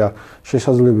შემთხვევაშია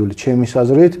შესაძლებელი ჩემის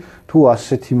აზრით, თუ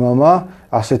ასეთი მამა,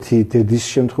 ასეთი დედის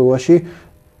შემთხვევაში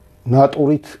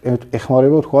ნატურით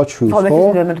ეხმარება თქვა შვილს, ხო?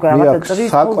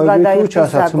 საკვები თუ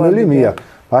ჩასაცმელი მია.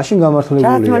 მაშინ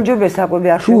გამართლებულია. ჩასაცმელი საკვები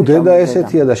არ თუ დედა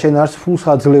ესეთია და შენ არც ფულს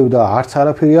აძლევ და არც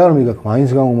არაფერი არ მიგაქვს, მაინც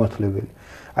გამომართლებელი.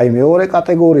 აი მეორე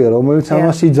კატეგორია, რომელიც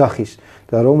ამას იძახის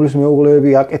და რომლის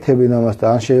მეუღლეები აკეთებენ ამას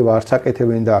და ან შეიძლება არც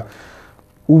აკეთებენ და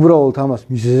უბრალოდ ამას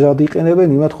მიზეზად იყენებენ,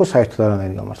 იმათ ხო საერთოდ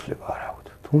არანაირი გამართლება არ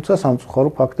აქვს. თუმცა სამწუხარო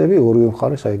ფაქტები ორივე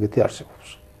მხარეს აიგეთი არსებობს.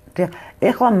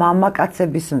 ეხლა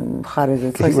მამაკაცების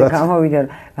მხარეზეც ესე გამოვიდა,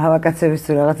 მამაკაცების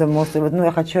თუ რაღაცა მოსწრებოდ, ნუ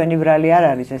ეხლა ჩვენი ბრალი არ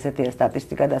არის ესეთი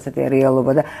სტატისტიკა და ესეთი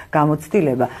რეალობა და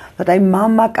გამოცდილება. მაგრამ აი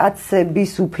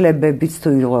მამაკაცების უფლებებიც თუ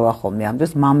ირღვევა ხოლმე ამ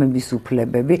დროს მამების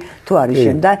უფლებები თუ არის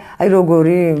შემდა, აი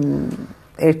როგორი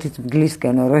ერთით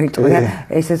გლისკენო რო იტყვია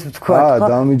ესეც ვთქვა ხო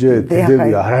დამიჯე დედები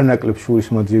არანაკლებ შურის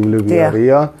მოძიებლები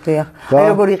არიან და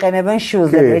როგორ იყენებენ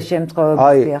შულს ეს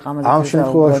შემთხვევებში ახლა ამ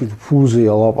შემთხვევაში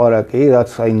ფულზეა ლაპარაკი რაც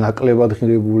აი ნაკლებად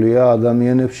ღირებულია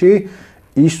ადამიანებში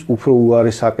ის უფრო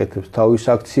უარეს აკეთებს თავის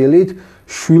აქციელით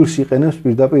შვილს იყენებს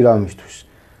პირდაპირ ამისთვის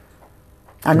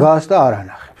დგას და არ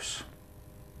ანახებს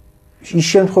ის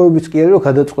შემთხვევებიც კი არის რომ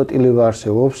გადაწყვეტილება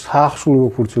არსებობს საახსულო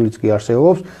ფურცლიც კი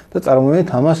არსებობს და წარმოიდგინეთ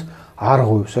ამას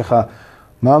არღვევს. ეხა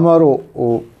მამა რო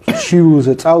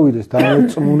შვილზე წავიდეს და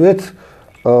მოწმუნეთ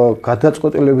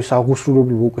გადაწყვეტილების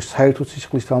აღუსრულებლობა უკვე საერთო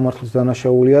სისხლის დამართლის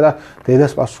დანაშაულია და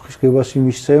დედას პასუხისმგებლობას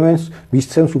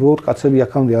მისცემს უბრალოდ კაცები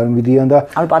აქამდე არ მიდიან და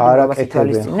არ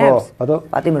აკეთებენ. ხო,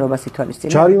 პატიმრობას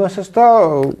ითვალისწინებს. ჯარიმასაც და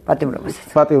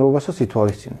პატიმრობასაც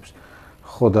ითვალისწინებს.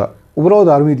 ხო და უბრალოდ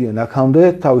არ მიდიან აქამდე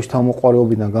თავის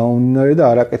თავმოყარეობიდან გამომდინარე და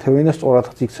არ აკეთებენ და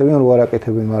სწორადაც იქცევენ რომ არ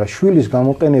აკეთებენ, მაგრამ შვილის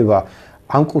გამოყენება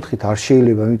ამ კუთხით არ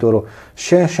შეიძლება, იმიტომ რომ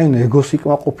შენ ეგოს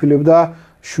იკმაყოფილებ და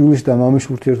შვილის და მამის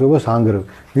ურთიერთობას ანგრევ.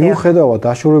 მიუხედავად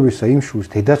დაშორებისა იმ შვილს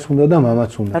დედაც უნდა და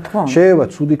მამაც უნდა. შეიძლება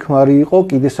ცუდი ქმარი იყო,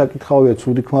 კიდე საკითხავია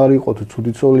ცუდი ქმარი იყო თუ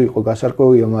ცუდი ცოლი იყო,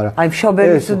 გასარკვევია, მაგრამ აი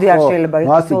მშობელი ცუდი არ შეიძლება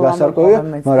იყოს. მათი გასარკვევია,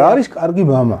 მაგრამ არის კარგი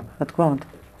მამა. რა თქმა უნდა.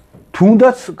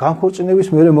 თუნდაც განქორწინების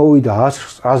მერე მოვიდა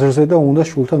აზრზე და უნდა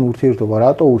შვილთან ურთიერთობა.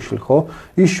 რატო უშლი, ხო?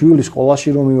 ის შვილი სკოლაში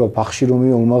რომ მივა, ბაღში რომ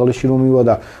მივა, უმაღლესში რომ მივა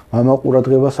და მამა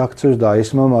ყურადღებას აქცევს და ეს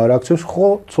მამა არ აქცევს, ხო,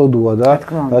 ცოდვა და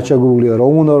დაჩაგრულია.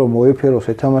 რომ უნდა რომ მოეფეროს,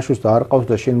 ეთამაშოს და არ ყავს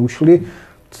და შენ უშლი,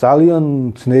 ძალიან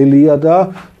ძნელია და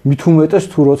მით უმეტეს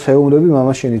თუ როცა ეუბნები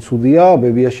მამა შენი ცუდია,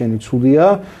 ბებია შენი ცუდია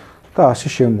და ასე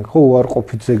შემდეგ. ხო,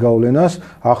 უარყოფით ზეგავლენას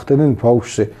ახდენენ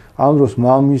ბავშვზე. ამ დროს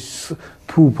მამის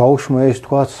თუ ბავშვმა ეს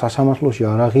თქვა სასამართლოში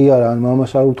არ აღიარა ან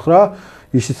მამას არ უთხრა,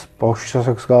 ისიც ბავშვის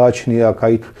ასაკს გააჩნია,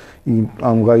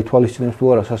 გაითვალისწინებს თუ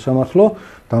არა სასამართლო,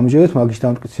 დამჯერეთ მაგის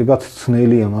დამტკიცებაც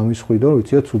ძნელია მამის ხვიდო, რომ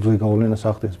იცით ცუდ ზეგავლენას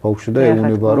ახდენს ბავშვზე და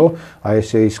ეუბნება, რომ აი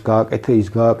ესე ის გააკეთე, ის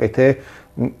გააკეთე.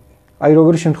 აი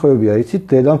როგორი შემთხვევებია, იცით,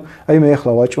 დედამ, აი მე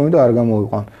ახლა ვაჭმევ და არ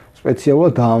გამოვიყვან.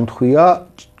 სპეციალურად დაამთხვია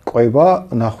ყვება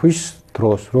ნახვის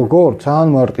დროს. როგორ? ძალიან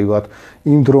მარტივად.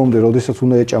 იმ დრომდე, როდესაც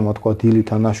უნდა ეჭამა თქვა დილით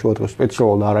ან ნაშუათ დროს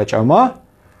სპეციალურად არ აჭამა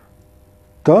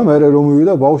და მერე რომ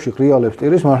მივიდა ბავშვი ღრიალებს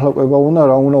ტირის, მართლა ყვება უნდა,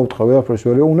 რა უნდა უთხრა, ვერაფერს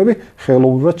ვერ ეუბნები,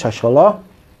 ხელოვნურად ჩაშალა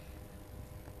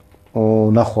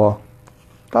ნახვა.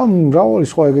 და მრავალი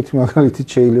სხვა ეგეთი მაგალითიც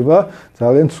შეიძლება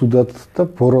ძალიან ცუდად და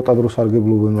ბოროტად რო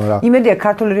სარგებლობენ, მაგრამ იმედია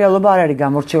ქართული რეალობა არ არის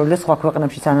გამორჩეული და სხვა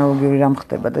ქვეყნებშიც ანალოგიური რამ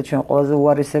ხდება და ჩვენ ყველაზე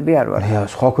უარესები არ ვართ.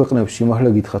 სხვა ქვეყნებში სიმართლე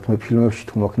გითხრათ, მე ფილმებში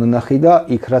თუ მაქვს ნანახი და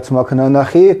იქ რაც მაქვს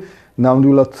ნანახი,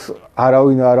 ნამდვილად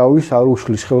არავის არ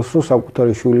უშლის ხელს რომ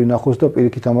საკუთარი შვილი ნახოს და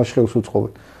პირიქით ამას ხელს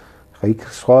უწყობენ. ხა იქ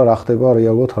სხვა რა ხდება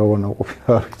რეალურად რა ვანაყოფი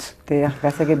არის. დიახ,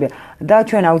 გასაგებია. და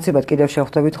ჩვენ აუცილებლად კიდევ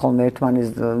შევხვდებით ხოლმე ერთმანეს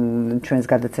ჩვენს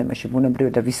გადაცემაში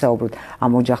ბუნებრივად და ვისაუბროთ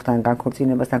ამ ოჯახთან,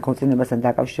 განქორწინებასთან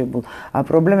დაკავშირებულ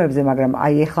პრობლემებზე, მაგრამ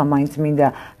აი ეხლა მაინც მინდა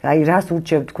აი რას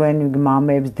ურჩევთ თქვენ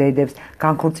მამებს, დედებს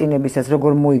განქორწინებისას,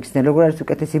 როგორ მოიქცნენ, როგორ არის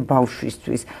უკეთესი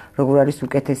ბავშვისთვის, როგორ არის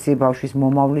უკეთესი ბავშვის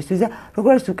მომავლისთვის და როგორ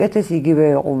არის უკეთესი იგივე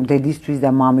დედისთვის და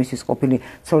მამისთვის ყოფილი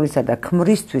ცოლისა და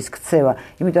ქმრისთვის ქცევა,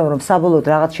 იმიტომ რომ საბოლოოდ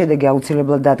რაღაც შედეგი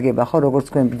აუცილებლად დადგება, ხო, როგორც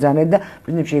თქვენ ბრძანეთ და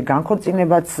პრინციპში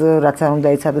განქორწინებაც რაც არ უნდა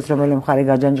ეცადოს რომელიმე მხარე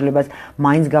გაჯანჯლებას,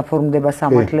 მაინც გაფორმდება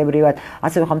სამართლებრივად,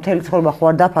 ასევე ხომ მთელი ცხოვრება ხო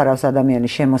არ დაფარავს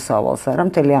ადამიანის შემოსავალს, არა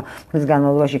მთელი ამის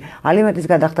განმავლობაში ალიმენტის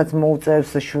გადახდაც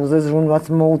მოუწევს, შვილზე ზრუნვაც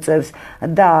მოუწევს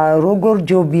და როგორ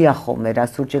ჯობია ხოლმე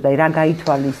რას ურჩევთ, აი რა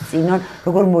გაითვალისწინონ,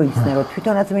 როგორ მოიცნენ, რომ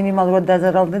თვითონაც მინიმალურად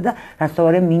დაზარალდნენ და რაც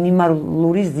თორე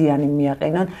მინიმალური ზიანი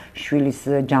მიაყენონ შვილის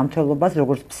ჯანმრთელობას,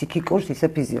 როგორც ფსიქიკურს, ისე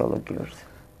ფიზიოლოგიურს.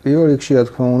 პირველ რიგში რა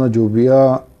თქმა უნდა ჯობია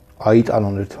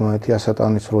აიტანონ ერთმანეთი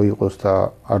ასატანის რო იყოს და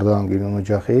არ დაანგირონ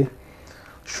ოჯახი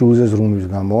შვილზე ზრუნვის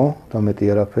გამო და მეტი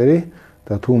არაფერი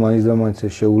და თუ მაინც და მაინც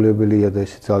შეუულებელია და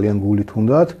ეს ძალიან გულით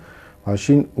უნდათ,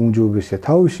 მაშინ უმჯობესია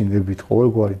თავისი ნებით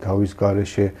ყოველგვარი დავის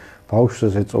გარეშე,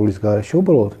 ბავშვზე ეწოლის გარეშე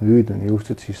უბრალოდ მივიდნენ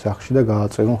იუსტიციის სახლში და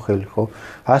გააწერონ ხელი, ხო?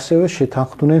 ასევე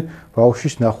შეთანხმდნენ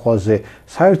ბავშვის ნახვაზე.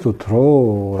 საერთოდ რო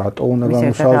რატო უნდა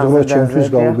გამოსაზრდოთ ჩემთვის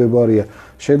გაუგებარია.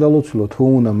 შედალოცილო თუ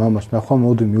უნდა მამას ნახვა,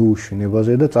 მოდი მიუშვი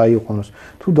ნებაზე და წაიყვანოს.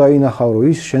 თუ დაინახავ რომ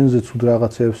ის შენზე ცუდ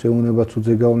რაღაცებს ეუნება, ცუდ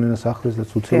ზეგავლენას ახდენს და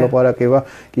ცუდ ელაპარაკება,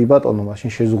 კი ბატონო, მაშინ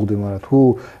შეზღუდე, მაგრამ თუ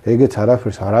ეგეც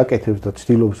არაფერს არ აკეთებს და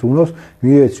ცდილობს უნავს,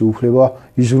 მიეცი უფლება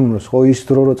იზრუნოს, ხო, ის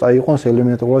დრო რო წაიყვანს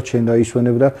ელემენტარულად შენ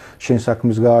დაისვენებ და შენ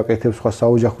საქმეს გააკეთებს, სხვა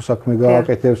საოჯახო საქმე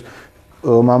გააკეთებს,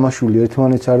 მამაშვილი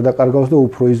ერთმანეთს არ დაკარგავს და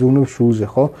უფრო იზრუნებს შვილზე,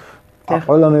 ხო?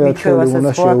 ყველანაირად ხელი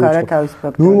უნდა შეუწყო.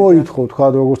 ნუ მოითხოვ თქვა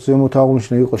როგორც ზემოთ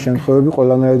აღნიშნე იყო შემთხვევები,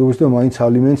 ყველანაირად ურის და მაინც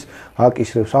ალიმენტს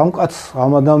აკისრებს. ამ კაცს,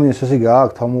 ამ ადამიანს ესე იგი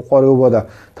აქვს თავმოყარეობა და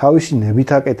თავისი ნებით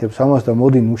აკეთებს ამას და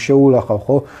მოდი ნუ შეულახავ,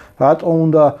 ხო? რატომ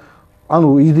უნდა ანუ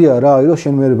იდეა რა არის, რომ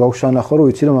შენ მე ბავშვს ანახო, რომ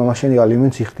იცი რომ მამა შენი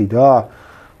ალიმენტს იხდიდა?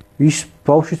 ის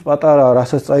ბავშვის პატარა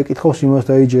რასაც წაიკითხავს იმას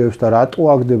დაიჯერებს და რატო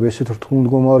აგდება ესეთ რთულ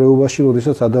მდგომარეობაში,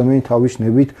 როდესაც ადამიანი თავის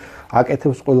ნებით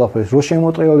აკეთებს ყველაფერს. რო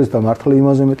შემოტრიალდეს და მართლა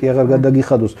იმაზე მეტი აღარ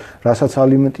გადაგიხადოს, რასაც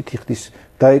ალიმენტით იხდის,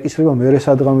 დაეკისრება მერე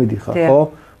სადღამი დიხარ, ხო?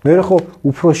 მერე ხო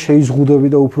უფრო შეიზღუდები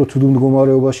და უფრო ცუდ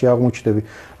მდგომარეობაში აღმოჩნდები.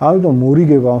 ამიტომ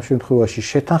მორიგება ამ შემთხვევაში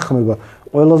შეთანხმება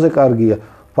ყველაზე კარგია.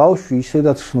 ბავშვი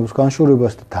ისედაც ხსნობს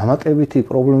განშორებას და დამატებითი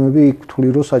პრობლემები იქ თვლი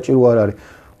რომ საჭირო არ არის.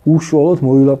 უშუალოდ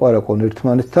მოილაპარაკონ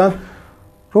ერთმანეთთან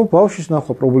რომ ბავშვის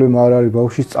ნახვა პრობლემა არ არის,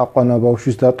 ბავშვის წაყვანა,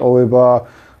 ბავშვის დატოვება,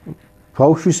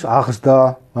 ბავშვის აღზრდა,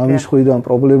 მამის მხრიდან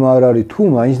პრობლემა არ არის, თუ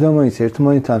მაინც და მაინც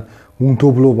ერთმანეთთან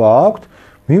უნდობლობა აქვთ,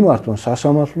 მიმართონ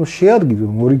სასამართლოს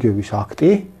შეადგინონ მორიგების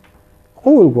აქტი,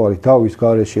 ყოველგვარი დავის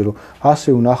გარეშე, რომ ასე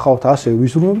ვნახავთ, ასე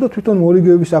ვიზრუნოთ და თვითონ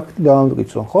მორიგების აქტი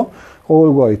დაამტკიცონ, ხო?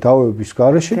 ყოველგვარი დავების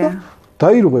გარეშე და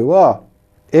დაირღვევა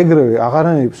ეგრევე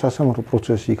აღარანაირი სასამართლო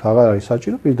პროცესი იქ აღარ არის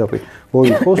საჭირო, პირდაპირ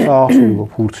მოიხოს აახსოვებო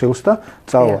ფურცელს და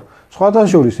წავა. სხვათა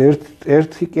შორის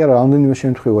ერთი კი არა, რამდენიმე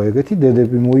შემთხვევა ეგეთი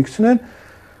დედები მოიქცნენ,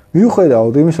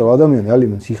 მიუხედავად იმისა, რომ ადამიანი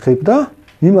ალიმენტს იხებდა,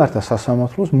 მიმართა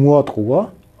სასამართლოს, მოატყუა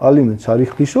ალიმენტს არ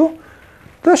იხდისო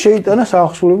და შეიტანა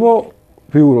საახსოვებო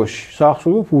ბიუროში,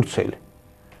 საახსოვებო ფურცელი.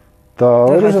 და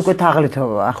უკვე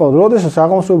თაღლითობა. ხო, როდესაც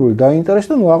აღმოსავლური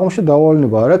დაინტერესდა, ნუ აღმოჩნდა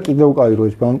დავალება არა, კიდევ კაი რო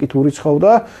ეს ბანკით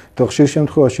ურიცხავდა და ხშირ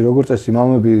შემთხვევაში როგორც წესი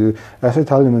მამები ასეთ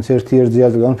ალიმენტს ერთ-ერთი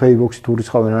აზრიდან Facebook-ით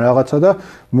ურიცხავენ რაღაცა და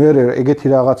მე ეგეთი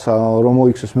რაღაცა რომ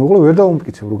მოიქცეს მეუღლე ვერ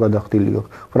დაუმტკიცებ რომ გადახდილიო.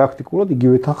 პრაქტიკულად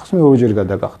იგივე თანხას მე ორჯერ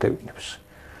გადაგახდებინებს.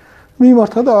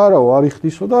 მიმართა და არაო არ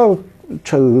იხდისო და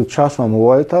ჩასვა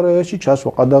მოაეთარეში,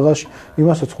 ჩასვა ყადაღაში,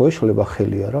 იმასაც ხო ეშლება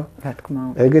ხელი არა? რა თქმა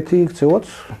უნდა. ეგეთი იქცევაც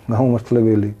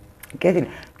გამომართლებელი. კეთილი.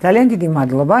 ძალიან დიდი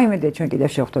მადლობა. იმედია ჩვენ კიდევ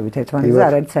შევხვდებით ერთმანეთზე.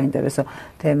 არ არის საინტერესო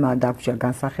თემა დაგვრჩა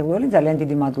განსახილველი. ძალიან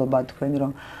დიდი მადლობა თქვენ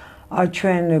რომ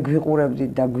ჩვენ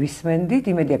გვიყურებდით და გვისმენდით.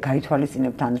 იმედია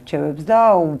გაითვალისწინებთ ამ რჩევებს და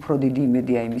უფრო დიდი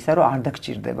იმედია იმისა, რომ არ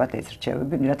დაგჭირდებათ ეს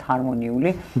რჩევები, მირად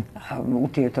ჰარმონიული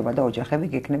ურთიერთობა და ოჯახები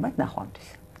გექნებათ ნახვამდის.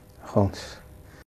 ხალხს